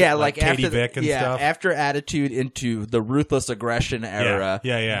 pretty much. Yeah, like Katie after Vick and stuff. after Attitude into the Ruthless Aggression era.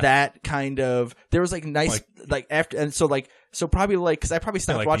 Yeah. That kind of there was like nice like after and so probably like because I probably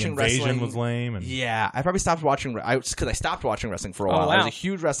stopped like watching the Invasion wrestling. was lame. And... Yeah, I probably stopped watching. Because I stopped watching wrestling for a while. wow. I was a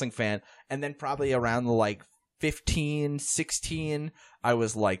huge wrestling fan, and then probably around like 15, 16, I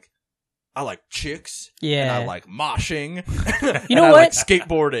was like. I like chicks. Yeah. And I like moshing. You know and what? I like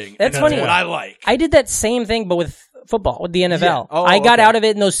skateboarding. That's and funny. What I like. I did that same thing, but with football, with the NFL. Yeah. Oh, I got okay. out of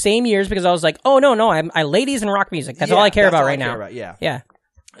it in those same years because I was like, oh, no, I ladies and rock music. That's all I care about right now. Yeah.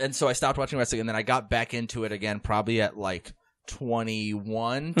 And so I stopped watching wrestling, and then I got back into it again probably at like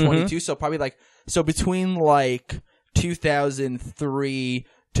 21, 22. So probably like, so between like 2003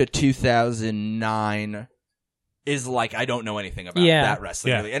 to 2009 is like, I don't know anything about that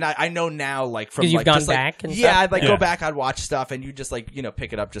wrestling really. And I know now like from because you've like, gone just, back like, and yeah, stuff? I'd like go back, I'd watch stuff, and you just like,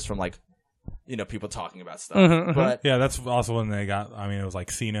 pick it up just from like, people talking about stuff. But yeah, that's also when they got, it was like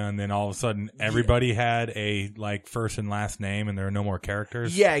Cena, and then all of a sudden everybody had a like first and last name, and there were no more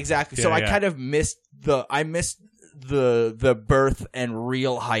characters. yeah, exactly. So I kind of missed the birth and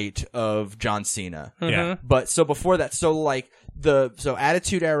real height of John Cena. Yeah. But so before that, so like so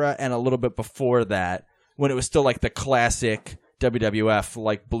Attitude Era and a little bit before that, when it was still like the classic WWF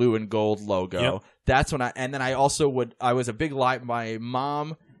like blue and gold logo. Yep. That's when I was a big my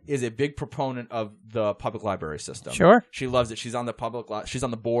mom is a big proponent of the public library system. Sure. She loves it. She's on the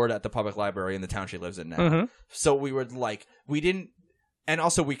board at the public library in the town she lives in now. So we were like, and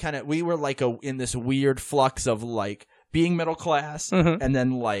also we were like in this weird flux of like being middle class and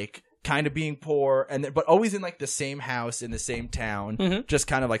then like kind of being poor but always in like the same house in the same town. Just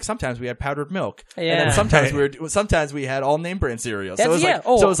kind of like sometimes we had powdered milk. Yeah. And then sometimes we had all name brand cereal. So it was That's-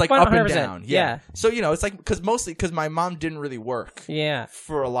 like, so it was like up and 100%. down. Yeah. So, it's like, because my mom didn't really work Yeah.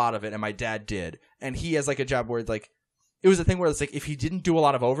 for a lot of it, and my dad did. And he has like a job where it's like, it was a thing where it's like, if he didn't do a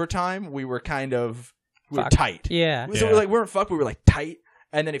lot of overtime, we were kind of, we were tight. Yeah. So we weren't fucked, we were like tight.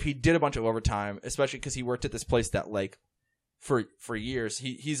 And then if he did a bunch of overtime, especially because he worked at this place that like, for years,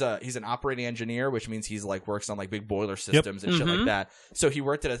 he's an operating engineer, which means he's like works on like big boiler systems and shit like that. So he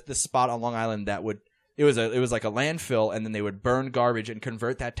worked at this spot on Long Island that it was like a landfill, and then they would burn garbage and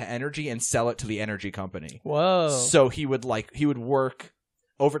convert that to energy and sell it to the energy company. Whoa. So he would work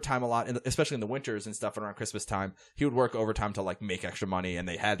overtime a lot, especially in the winters and stuff around Christmas time. He would work overtime to like make extra money, and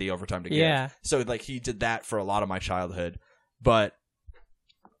they had the overtime to give. Yeah. So like he did that for a lot of my childhood, but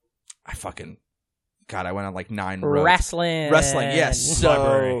I went on like 9 roads. Wrestling. Yes. So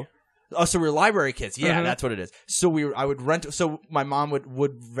Library. Oh, so we were library kids. Yeah, that's what it is. So I would rent. So my mom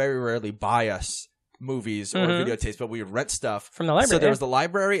would very rarely buy us movies or videotapes, but we would rent stuff from the library. So there was the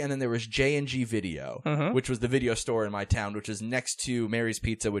library, and then there was J&G Video, which was the video store in my town, which is next to Mary's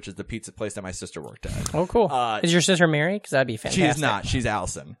Pizza, which is the pizza place that my sister worked at. Oh, cool. Is your sister Mary? Because that'd be fantastic. She's not. She's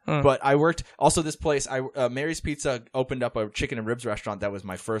Allison. But I worked also this place. Mary's Pizza opened up a chicken and ribs restaurant. That was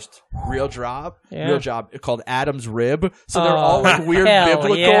my first real job. Called Adam's Rib. So they're all like weird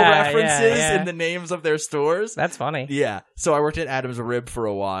biblical references in the names of their stores. That's funny. Yeah. So I worked at Adam's Rib for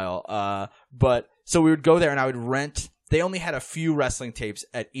a while. But so we would go there and I would rent. They only had a few wrestling tapes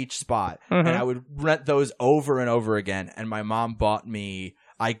at each spot, and I would rent those over and over again. And my mom bought me.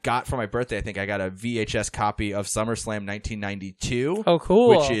 I got for my birthday, I think I got a VHS copy of SummerSlam 1992. Oh, cool!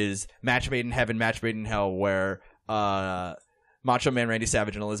 Which is Match Made in Heaven, Match Made in Hell, where Macho Man Randy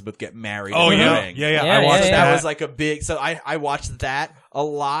Savage and Elizabeth get married. Oh yeah, ring. yeah. I watched that. That was like a big. So I watched that a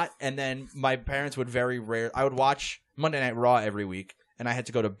lot, and then my parents would very rare. I would watch Monday Night Raw every week, and I had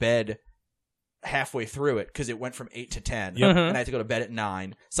to go to bed halfway through it because it went from 8 to 10 and I had to go to bed at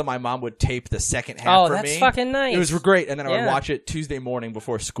 9, so my mom would tape the second half for me. Oh, that's fucking nice. It was great. And then I would watch it Tuesday morning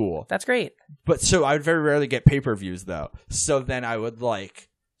before school. That's great. But so I would very rarely get pay-per-views though, so then I would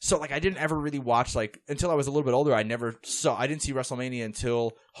I didn't ever really watch until I was a little bit older. I didn't see WrestleMania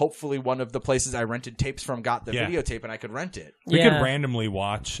until hopefully one of the places I rented tapes from got the videotape and I could rent it. We could randomly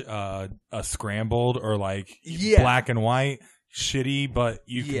watch a scrambled or black and white shitty, but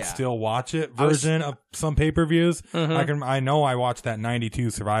you can still watch it version of some pay-per-views. I know I watched that 92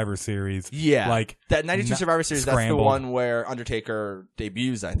 Survivor Series. Yeah. That 92 Survivor Series, scrambled. That's the one where Undertaker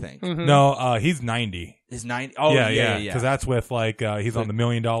debuts, I think. No, he's 90. Is 90? Oh, yeah. Because that's with he's on the $1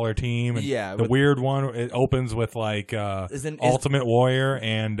 Million team. And the weird one, it opens with Ultimate Warrior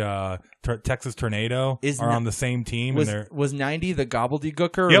and Texas Tornado are on the same team. Was 90 the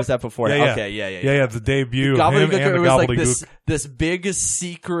Gobbledygooker or was that before? Yeah. Okay, yeah. The debut. Gobbledygooker was Gobbledygook. this big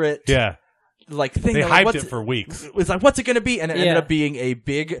secret. Yeah. Thing. They hyped it for weeks. It was what's it going to be? And it ended up being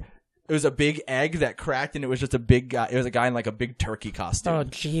it was a big egg that cracked, and it was just a big guy. It was a guy in a big turkey costume. Oh,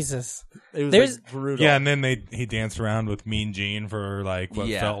 Jesus. It was brutal. Yeah, and then he danced around with Mean Gene for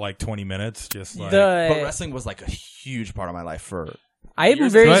felt like 20 minutes. But wrestling was a huge part of my life for I'm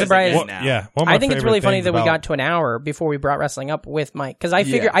very surprised. I think it's really funny that we got to an hour before we brought wrestling up with Mike, because I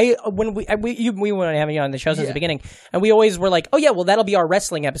figure when we want to have you on the show since the beginning, and we always were like, oh yeah, well that'll be our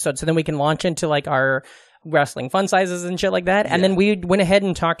wrestling episode, so then we can launch into our wrestling fun sizes and shit like that, and then we went ahead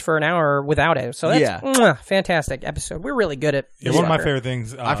and talked for an hour without it. So that's fantastic episode. We're really good at one of my favorite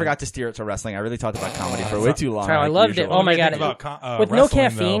things. I forgot to steer it to wrestling. I really talked about comedy for way too long. I loved it. Oh my god! With no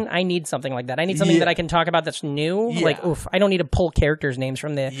caffeine, though, I need something like that. I need something that I can talk about that's new. I don't need to pull characters' names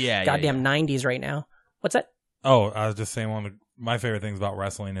from the goddamn 90s right now. What's that? Oh, I was just saying one of my favorite things about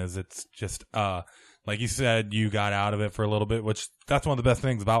wrestling is it's just like you said, you got out of it for a little bit, which that's one of the best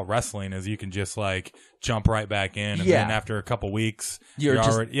things about wrestling is you can just jump right back in, and then after a couple weeks, you're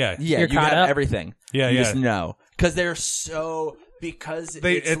already you got everything. Yeah, you just know because they're so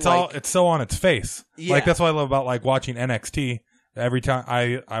it's so on its face. Yeah. That's what I love about watching NXT. Every time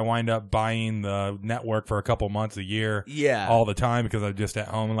I wind up buying the network for a couple months a year, all the time because I'm just at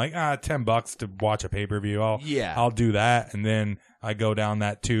home and $10 to watch a pay-per-view. I'll do that, and then I go down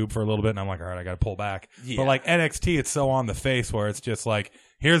that tube for a little bit, and I'm like, all right, I got to pull back. Yeah. But NXT, it's so on the face where it's just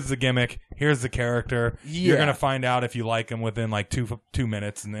here's the gimmick, here's the character. You're gonna find out if you like him within 2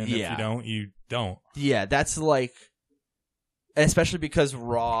 minutes, and then if you don't, you don't. Yeah, that's especially because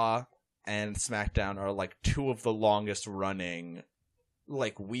Raw and SmackDown are two of the longest running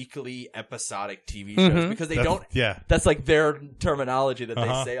weekly episodic TV shows because that's their terminology that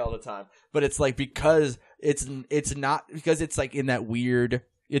they say all the time, but it's because it's not because it's in that weird,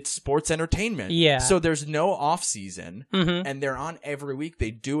 it's sports entertainment, so there's no off season, and they're on every week.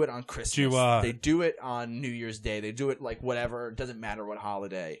 They do it on Christmas, they do it on New Year's Day, they do it whatever, it doesn't matter what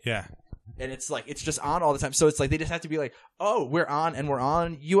holiday, and it's it's just on all the time. So it's they just have to be oh, we're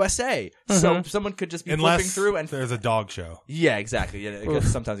on USA. So someone could just be flipping through and there's a dog show. Yeah, exactly. Yeah,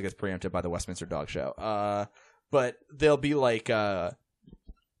 sometimes it gets preempted by the Westminster Dog Show. But they'll be so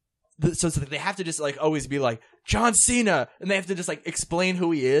they have to just always be John Cena, and they have to just explain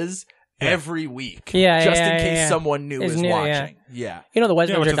who he is every week. Just in case someone new is watching. Yeah. The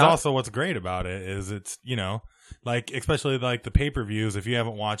Westminster which is also what's great about it is it's, especially the pay-per-views, if you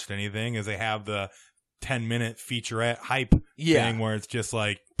haven't watched anything, is they have the 10-minute featurette hype thing where it's just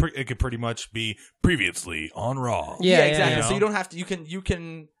it could pretty much be previously on Raw. Yeah, exactly. So you don't have to, you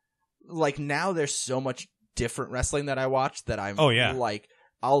can now there's so much different wrestling that I watch that I'm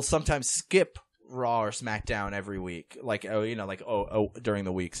I'll sometimes skip Raw or SmackDown every week, during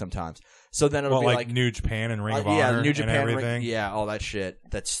the week sometimes. So then it'll be like New Japan and Ring of Honor, New Japan, and everything. all that shit.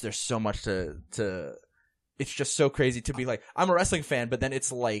 There's so much to. It's just so crazy to be like, I'm a wrestling fan, but then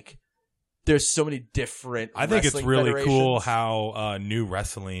it's like there's so many different. I think it's really federations. cool how new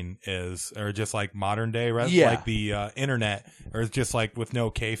wrestling is, or just like modern day wrestling, like the internet, or it's just like with no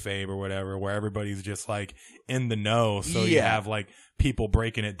kayfabe or whatever, where everybody's just like in the know. So you have like people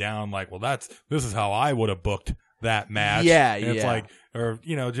breaking it down, like, well, this is how I would have booked that match. Yeah, and it's like, or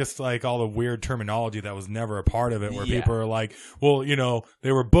just like all the weird terminology that was never a part of it, where people are like, well,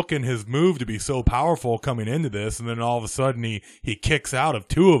 they were booking his move to be so powerful coming into this, and then all of a sudden he kicks out of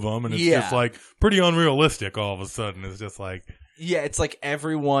 2 of them, and it's just like pretty unrealistic. All of a sudden, it's just like. Yeah, it's like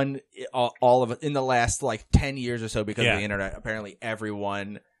everyone, all of it, in the last like 10 years or so, because of the internet, apparently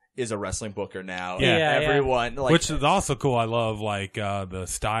everyone is a wrestling booker now. Yeah, everyone. Like, which is also cool. I love like the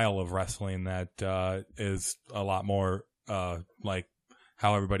style of wrestling that is a lot more like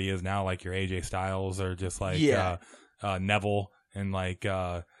how everybody is now, like your AJ Styles or just like Neville and like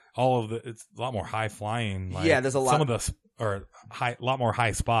all of it's a lot more high flying. Like, there's a lot. Some of the a lot more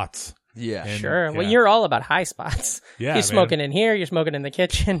high spots. Yeah, and, sure. Well, you're all about high spots. Yeah, he's smoking in here. You're smoking in the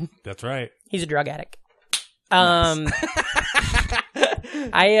kitchen. That's right. He's a drug addict. So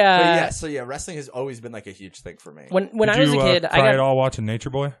wrestling has always been like a huge thing for me. When I was a kid, I got it all watching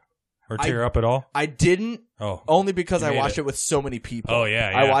Nature Boy or tear up at all. I didn't. Oh, only because I watched it with so many people. Oh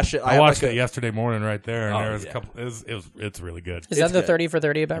yeah. I watched it. I watched it yesterday morning right there, and there was a couple. It's really good. Is that the 30 for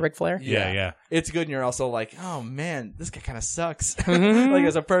 30 about Ric Flair? Yeah. It's good, and you're also like, oh man, this guy kind of sucks. Like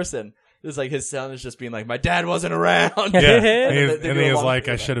as a person. It's like his son is just being like, my dad wasn't around. Yeah, and he was like,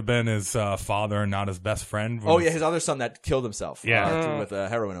 I should have been his father and not his best friend. His other son that killed himself. With a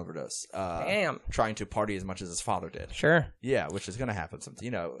heroin overdose. Damn. Trying to party as much as his father did. Sure. Yeah, which is going to happen.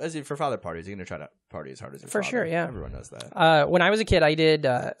 For father parties, you're going to try to party as hard as your For father. sure, yeah. Everyone knows that. When I was a kid, I did.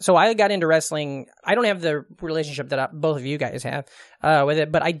 So I got into wrestling. I don't have the relationship that both of you guys have with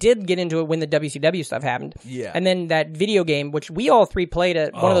it, but I did get into it when the WCW stuff happened. Yeah. And then that video game, which we all three played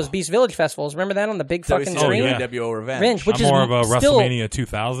at one of those Beast Village festivals. Remember that on the big fucking screen? WCW Revenge. Which I'm is more of a still, WrestleMania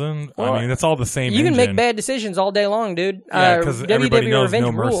 2000. I mean, that's all the same. You can engine. make bad decisions all day long, dude. Yeah, because everybody knows Revenge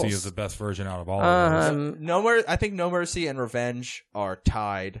No Mercy rules. is the best version out of all of those. I think No Mercy and Revenge are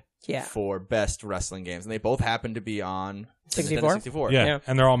tied for best wrestling games, and they both happen to be on 64? Nintendo 64. Yeah,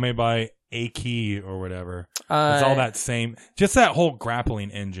 and they're all made by A-Key or whatever. It's all that same. Just that whole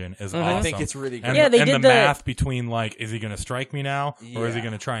grappling engine is awesome. I think it's really good. And, they and did the the math between like, is he going to strike me now, or is he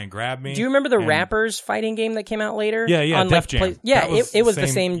going to try and grab me? Do you remember the Rappers fighting game that came out later? Yeah, on, Def Jam. It was the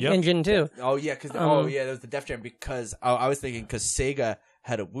same engine too. Oh yeah, because there was the Def Jam because I was thinking because Sega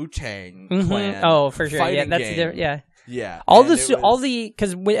had a Wu-Tang clan. Oh, for sure. Yeah, that's game. yeah. Yeah, because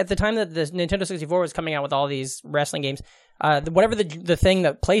at the time that the Nintendo 64 was coming out with all these wrestling games, whatever the thing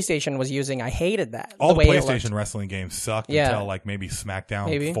that PlayStation was using, I hated that. All the way PlayStation wrestling games sucked until like maybe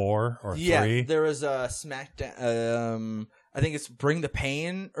SmackDown 4 or 3. Yeah, there was a SmackDown. I think it's Bring the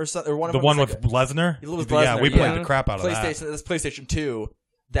Pain or something. Or one of the them one was with Lesnar. Yeah, we played the crap out of that. That's PlayStation 2.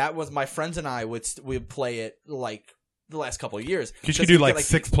 That was my friends and I would play it like the last couple of years. Because you could do like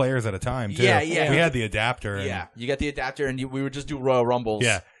 6 players at a time, too. Yeah. We had the adapter. Yeah, you got the adapter, and we would just do Royal Rumbles.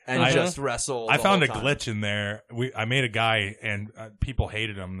 Yeah. And just wrestle. I found a glitch in there. I made a guy, and people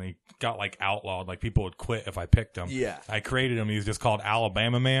hated him. They got like outlawed. Like people would quit if I picked him. Yeah. I created him. He was just called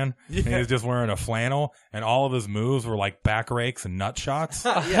Alabama Man. Yeah. And he was just wearing a flannel, and all of his moves were like back rakes and nut shots.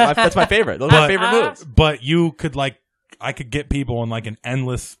 Yeah, that's my favorite. Those are my favorite moves. But you could I could get people in like an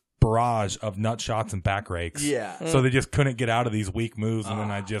endless barrage of nut shots and back rakes. Yeah. So they just couldn't get out of these weak moves, and then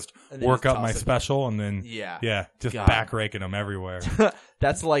I just work up my special, and then just back raking them everywhere.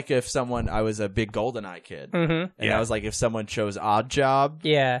 That's like if I was a big GoldenEye kid, and I was like, if someone chose Odd Job,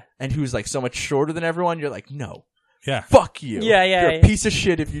 and who's like so much shorter than everyone, you're like, no. Yeah. Fuck you. Yeah. You're a piece of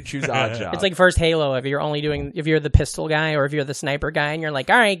shit if you choose Odd Job. It's like first Halo if you're the pistol guy or if you're the sniper guy and you're like,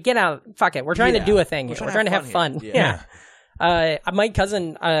 all right, get out. Fuck it. We're trying to do a thing. We're trying to have fun. Yeah. My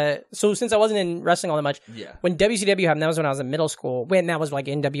cousin, so since I wasn't in wrestling all that much, when WCW happened, that was when I was in middle school, when that was like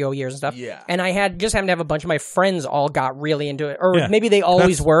NWO years and stuff. Yeah. And I just happened to have a bunch of my friends all got really into it. Or maybe they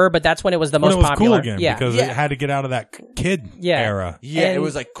always were, but that's when it was the most popular. Cool again, because it had to get out of that kid era. Yeah, and it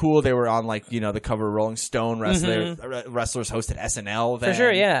was like cool. They were on like, the cover of Rolling Stone. Wrestlers hosted SNL then. For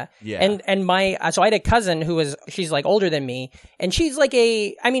sure, yeah. And so I had a cousin she's like older than me, and she's like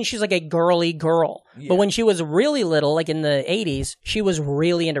a girly girl. Yeah. But when she was really little, like in the 80s, she was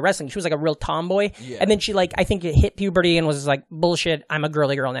really into wrestling. She was like a real tomboy. Yeah. And then she like, I think it hit puberty and was like, bullshit, I'm a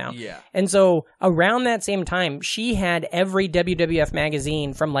girly girl now. Yeah. And so around that same time, she had every WWF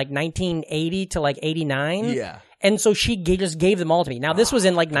magazine from like 1980 to like 89. Yeah. And so she just gave them all to me. Now, this was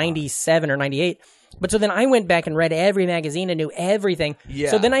in like 97 or 98. But so then I went back and read every magazine and knew everything.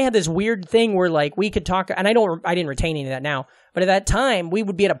 Yeah. So then I had this weird thing where like we could talk, and I didn't retain any of that now. But at that time, we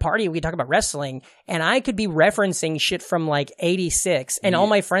would be at a party, we could talk about wrestling, and I could be referencing shit from like 86, and all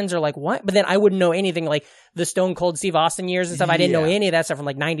my friends are like, what? But then I wouldn't know anything like the Stone Cold Steve Austin years and stuff. I didn't know any of that stuff from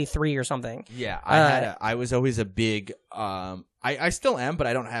like 93 or something. Yeah, I was always a big, I still am, but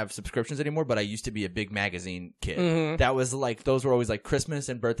I don't have subscriptions anymore, but I used to be a big magazine kid. Mm-hmm. That was like, those were always like Christmas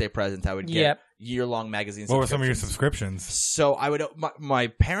and birthday presents. I would get year-long magazine What were some of your subscriptions. subscriptions? So I would,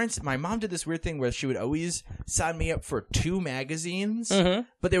 my mom did this weird thing where she would always sign me up for 2 magazines,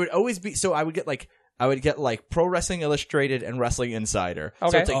 but they would always be, so I would get like Pro Wrestling Illustrated and Wrestling Insider.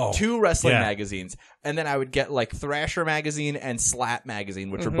 Okay. So it's like 2 wrestling magazines. And then I would get like Thrasher Magazine and Slap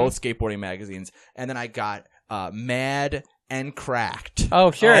Magazine, which are both skateboarding magazines. And then I got Mad and Cracked.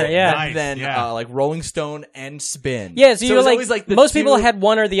 Oh, sure, yeah. nice. And then like Rolling Stone and Spin. Yeah, so it you're was like, always like the most 2 people had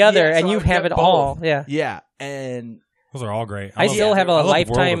one or the other, Yeah, so and I you would have get it all. both. Yeah. Yeah, and Those are all great. I still have a I love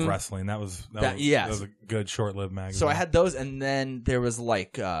lifetime- World of Wrestling. That was That- yes. that was a good short-lived magazine. so I had those, and then there was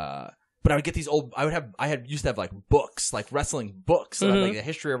like, but I would get these old. I used to have like books, like wrestling books, like the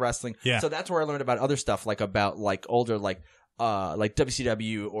history of wrestling. Yeah. So that's where I learned about other stuff, like about like older like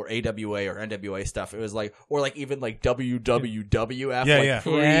WCW or AWA or NWA stuff. It was like, or like even like WWF. Yeah, like yeah.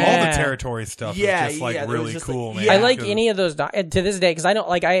 pre- Yeah. All the territory stuff Yeah, is just like yeah, there was really just, cool, like- man. yeah. I like 'Cause any of those to this day because I don't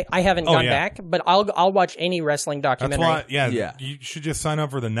like I haven't gone yeah. back, but I'll watch any wrestling That's documentary. why, Yeah. you should just sign up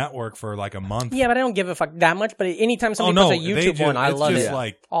for the network for like a month. Yeah, but I don't give a fuck that much. But anytime somebody no, puts a they YouTube just- one, I it's love just it.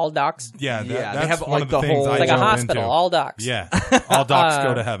 like- All docs. Yeah, Yeah, they that's have, one like, of the the things whole- I It's like a jump hospital. into. All docs. Yeah, all docs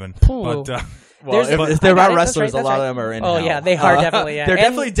go to heaven. Pooh. But Well, There's- if they're I got about it, that's wrestlers, right, a lot that's of them are in Oh hell. yeah, they are definitely. Yeah. They're And-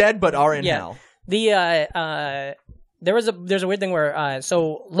 definitely dead, but are in yeah. hell. There's a weird thing where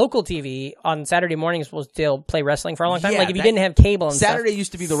so local TV on Saturday mornings will still play wrestling for a long time. Yeah, like if you that- didn't have cable and Saturday stuff.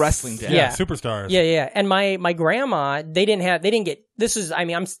 used to be the wrestling day. Yeah. superstars. Yeah. And my grandma, they didn't get, this is, I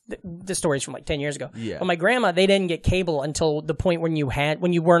mean, this story's from like 10 years ago. Yeah. But my grandma, they didn't get cable until the point when you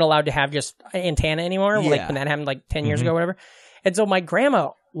weren't allowed to have just antenna anymore. Yeah. Like when that happened like 10 years ago, or whatever. And so my grandma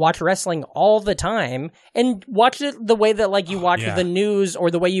watched wrestling all the time and watched it the way that like you watch Yeah. the news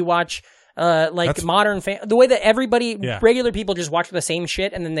or the way you watch That's- modern the way that everybody Yeah. regular people just watch the same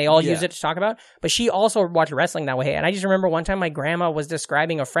shit and then they all use Yeah. it to talk about. But she also watched wrestling that way. And I just remember one time my grandma was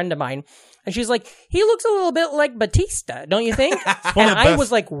describing a friend of mine and she's like, he looks a little bit like Batista, don't you think? one And of the I best-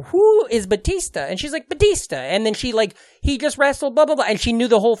 was like, who is Batista? And she's like, Batista. And then she like, he just wrestled, blah, blah, blah. And she knew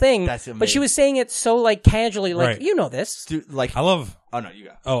the whole thing. That's but she amazing. was saying it so like casually, like, Right. you know this. Dude, like, I love. oh no, you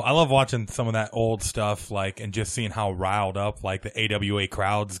go. Oh, I love watching some of that old stuff, like, and just seeing how riled up like the AWA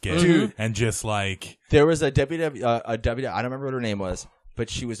crowds get, Dude. and just like, There was a WW, I don't remember what her name was, but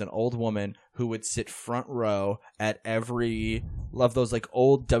she was an old woman who would sit front row at every of those like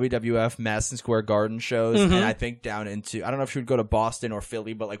old WWF Madison Square Garden shows, and I think down into, I don't know if she would go to Boston or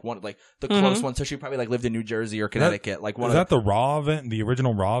Philly, but like one like the close one. So she probably like lived in New Jersey or Connecticut. Like one is of that the Raw event, the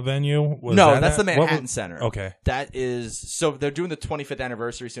original Raw venue? Was No, that that's the What Manhattan was- Center. Okay, That is, so they're doing the 25th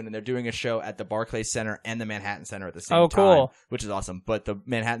anniversary soon, and they're doing a show at the Barclays Center and the Manhattan Center at the same Oh, time. cool. Which is awesome. But the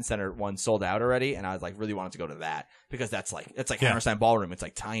Manhattan Center one sold out already, and I was like really wanted to go to that because it's like Yeah. Hammerstein Ballroom. It's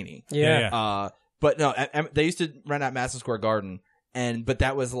like tiny. Yeah. But no, they used to rent out Madison Square Garden, but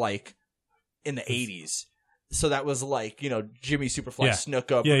that was like in the 80s. So that was like, you know, Jimmy Superfly Yeah.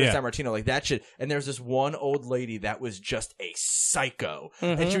 Snuka, Yeah, yeah. San Martino, like that shit. And there's this one old lady that was just a psycho.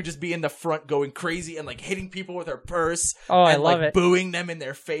 And she would just be in the front going crazy and like hitting people with her purse. Oh, I and, love like, it. booing them in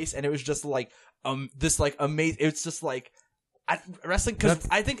their face. And it was just like, this like amazing. It's just like, wrestling, because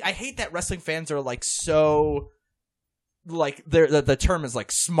I hate that wrestling fans are like so. Like the term is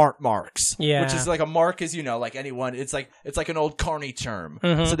like smart marks, Yeah. which is like a mark is, you know, like anyone. It's like an old carny term.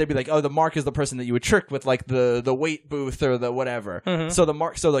 Mm-hmm. So they'd be like, oh, the mark is the person that you would trick with like the weight booth or the whatever. Mm-hmm. So the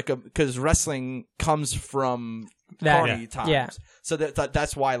mark, so like because wrestling comes from That- carny times. yeah. So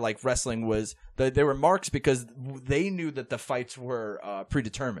that's why like wrestling was there were marks because they knew that the fights were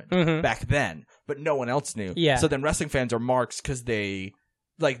predetermined back then, but no one else knew. Yeah. So then wrestling fans are marks because they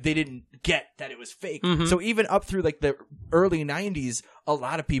didn't get that it was fake. So even up through like the early 90s, a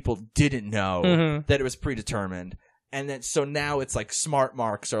lot of people didn't know that it was predetermined. And then so now it's like smart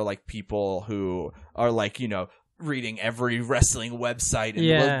marks are like people who are like, you know, reading every wrestling website and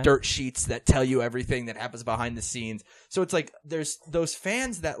little dirt sheets that tell you everything that happens behind the scenes. So it's like there's those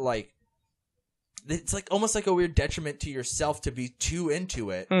fans that like it's like almost like a weird detriment to yourself to be too into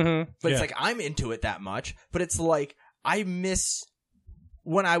it. But it's like I'm into it that much, but it's like I miss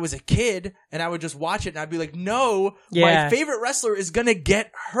when I was a kid and I would just watch it and I'd be like, no, my favorite wrestler is gonna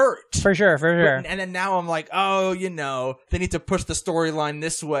get hurt. For sure. And then now I'm like, oh, they need to push the storyline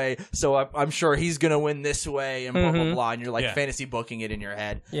this way, so I'm sure he's gonna win this way, and blah blah blah. And you're like fantasy booking it in your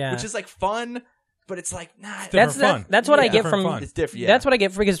head, which is like fun. But it's like, nah. That's what I get from. It's different. Yeah. That's what I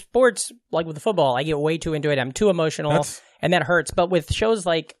get because sports, like with the football, I get way too into it. I'm too emotional, and that hurts. But with shows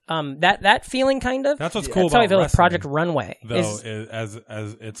like that feeling kind of. That's what's cool. That's about how I feel with wrestling, Project Runway. Though, as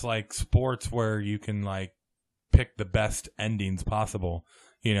it's like sports where you can like pick the best endings possible.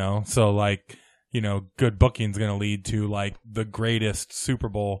 So like good booking is going to lead to like the greatest Super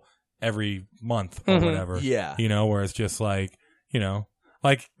Bowl every month or whatever. Yeah. Where it's just like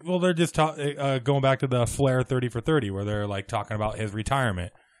Like, well, they're just going back to the Flair 30 for 30, where they're like talking about his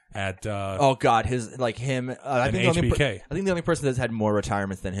retirement at. Oh God, him. I think HBK. I think the only person that's had more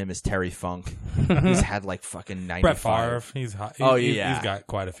retirements than him is Terry Funk. He's had like fucking 95. Brett Favre. He's got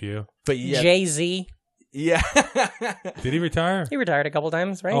quite a few. But yeah, Jay-Z. Yeah. Did he retire? He retired a couple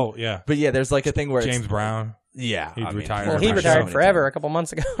times, right? Oh yeah. But yeah, there's like a thing where James Brown. Yeah, he retired. Well, he retired forever a couple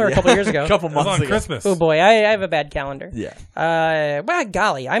months ago, or a couple years ago. A couple months on ago. Christmas. Oh boy, I have a bad calendar. Yeah. Well,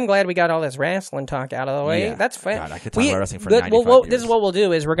 golly, I'm glad we got all this wrestling talk out of the way. Yeah. That's fun. God, I could talk about wrestling for 95 years. This is what we'll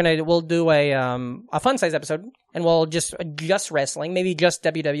do: is we'll do a fun size episode, and we'll just wrestling, maybe just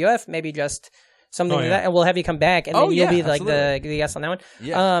WWF, maybe just something like that, and we'll have you come back, and then you'll be like the guest on that one.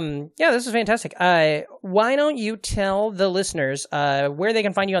 Yeah. This is fantastic. Why don't you tell the listeners where they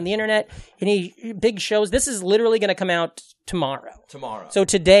can find you on the internet? Any big shows? This is literally going to come out tomorrow. So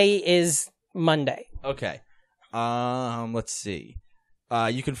today is Monday. Okay. Let's see.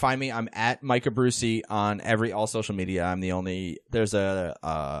 You can find me. I'm at Mike Abrusci on all social media. I'm the only. There's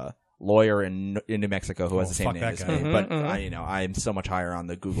a lawyer in New Mexico who has the same name as me, but I'm so much higher on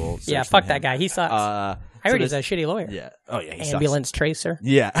the Google search. Yeah, fuck that guy. He sucks. I heard he's a shitty lawyer. Yeah. Oh yeah. He Ambulance sucks. tracer.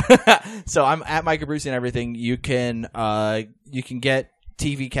 Yeah. So I'm at Mike Abrusci and everything. You can get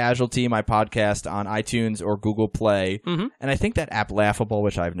TV Casualty, my podcast, on iTunes or Google Play, and I think that app Laughable,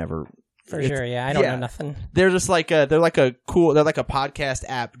 which I've never. For sure, yeah. I don't know nothing. They're just like they're like a podcast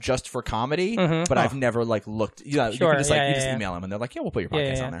app just for comedy, but I've never like looked. You can just you just email them and they're like, yeah, we'll put your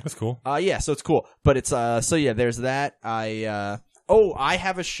podcast on there. That's cool. So it's cool. But it's there's that. I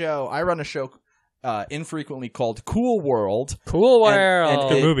have a show. I run a show infrequently called Cool World. Cool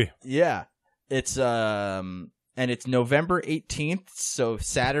World. Good movie. Yeah. It's and it's November 18th, so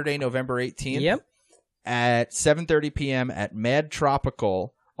Saturday, November 18th. Yep. At 7:30 p.m. at Mad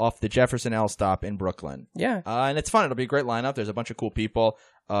Tropical off the Jefferson L stop in Brooklyn. Yeah. And it's fun. It'll be a great lineup. There's a bunch of cool people.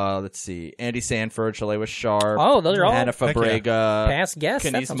 Let's see. Andy Sanford, Shalewa Sharp. Oh, those are all Anna Fabrega. Past guests.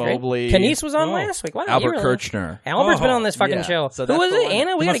 Kenise Mobley. Kenise was on last week. Wow, Albert Kirchner. Albert's been on this fucking show. So who was it?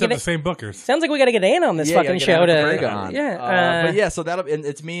 Anna? We gotta get the same bookers. Sounds like we gotta get Anna on this fucking show on. Yeah. But yeah, so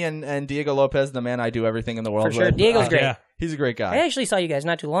it's me and Diego Lopez, the man I do everything in the world for sure. with. Diego's great. Yeah. He's a great guy. I actually saw you guys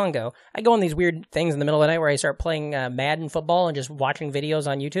not too long ago. I go on these weird things in the middle of the night where I start playing Madden football and just watching videos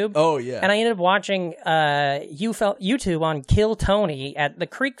on YouTube. Oh, yeah. And I ended up watching YouTube on Kill Tony at the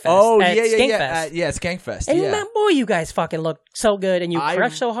Creek Fest. Oh, at yeah. Skankfest. Skankfest. And yeah. man, boy, you guys fucking look so good and you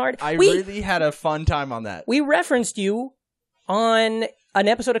crushed so hard. I really had a fun time on that. We referenced you on an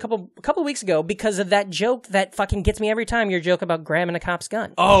episode a couple of weeks ago because of that joke that fucking gets me every time, your joke about grabbing a cop's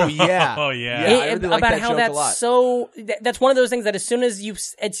gun. Oh, yeah. Oh, yeah. I really like about that how joke that's a lot. so... That's one of those things that as soon as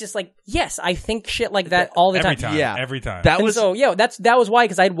it's just like, yes, I think shit like that all the Every time. time. Yeah. Every time. That And was so, that was why,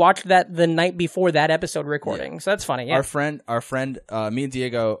 because I'd watched that the night before that episode recording. So that's funny. Yeah. our friend, me and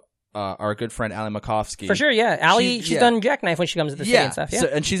Diego, our good friend Ali Makovsky. For sure, yeah. Allie, she's done Jackknife when she comes to the city and stuff. Yeah. So,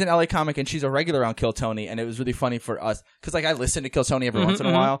 and she's an LA comic, and she's a regular on Kill Tony, and it was really funny for us because like I listen to Kill Tony every once in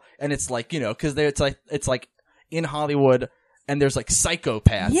a while, and it's like because it's like in Hollywood, and there's like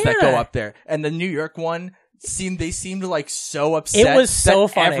psychopaths that go up there, and the New York one seemed like so upset. It was so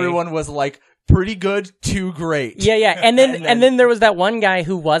that funny. Everyone was like pretty good to great. Yeah. And then there was that one guy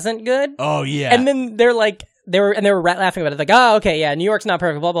who wasn't good. Oh yeah. And then they're like. They were laughing about it, like, oh, okay, yeah, New York's not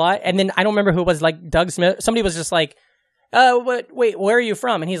perfect, blah, blah, blah. And then I don't remember who it was, like Doug Smith. Somebody was just like, wait, where are you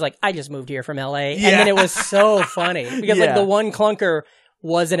from? And he's like, I just moved here from LA. Yeah. And then it was so funny because like the one clunker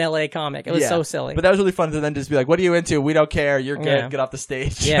was an LA comic. It was so silly. But that was really fun to then just be like, what are you into? We don't care. You're good. Yeah. Get off the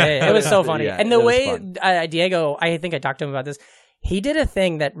stage. Yeah, it was so funny. Yeah, and the way Diego, I think I talked to him about this. He did a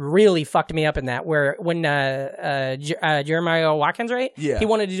thing that really fucked me up in that, where when Jeremiah Watkins, right? Yeah. He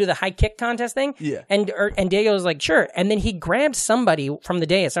wanted to do the high kick contest thing. Yeah. And Diego was like, sure. And then he grabbed somebody from the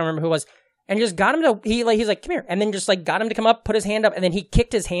dais, I don't remember who it was, and just got him to, he's like, come here. And then just like got him to come up, put his hand up, and then he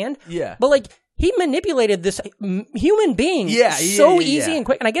kicked his hand. Yeah. But like, he manipulated this human being easy and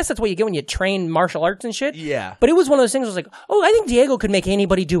quick. And I guess that's what you get when you train martial arts and shit. Yeah. But it was one of those things where I was like, oh, I think Diego could make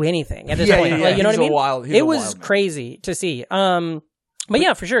anybody do anything at this point. Like, you know what I mean? It was crazy to see. But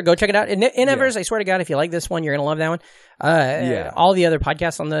yeah, for sure. Go check it out. In Evers, I swear to God, if you like this one, you're going to love that one. All the other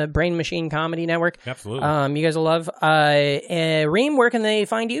podcasts on the Brain Machine Comedy Network. Absolutely. You guys will love. Reem, where can they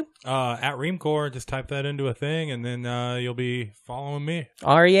find you? At Reamcore, just type that into a thing, and then you'll be following me.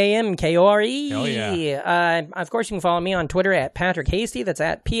 REAMKORE. Hell yeah. Of course, you can follow me on Twitter at Patrick Hasty. That's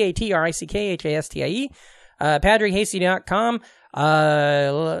at PatrickHastie. PatrickHasty.com.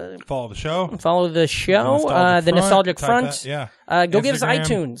 Follow the show. The Nostalgic Front. Yeah. Go give us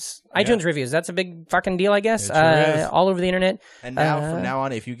iTunes reviews. That's a big fucking deal, I guess. It sure is. All over the internet. And now, from now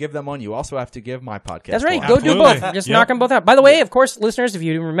on, if you give them one, you also have to give my podcast. That's right. one. Go do both. Just knock them both out. By the way, of course, listeners, if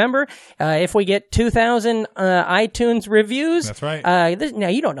you remember, if we get 2,000 iTunes reviews. That's right. Now,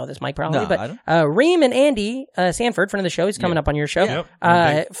 you don't know this, Mike, probably, No, but Reem and Andy Sanford, friend of the show, he's coming up on your show,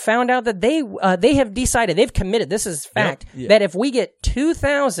 found out that they have decided, they've committed, this is fact, that if we get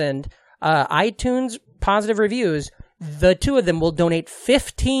 2,000 iTunes positive reviews, the two of them will donate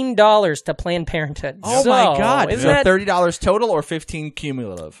 $15 to Planned Parenthood. Oh my God! Isn't So that $30 total or 15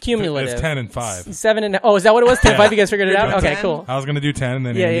 cumulative? cumulative? It's 10 and 5. 7 and is that what it was? 10 and 5. You guys figured it out? Okay, 10. cool. I was going to do 10, and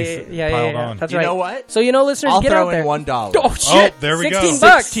then Andy piled on. That's You right. know what? So listeners, I'll get throw out there. in $1. Oh shit! there we go.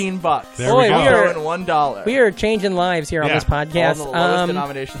 $16. $16. There we go. we are- Throw in $1. We are changing lives here on this podcast. All the lowest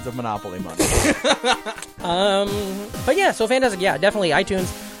denominations of Monopoly money. But yeah, so fantastic. Yeah, definitely iTunes,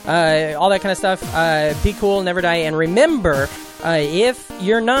 all that kind of stuff. Be cool, never die, and remember, if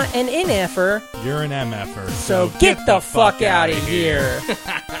you're not an NFer, You're an MFer. so get the fuck out of here.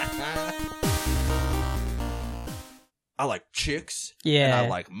 I like chicks. Yeah. And I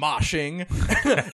like moshing.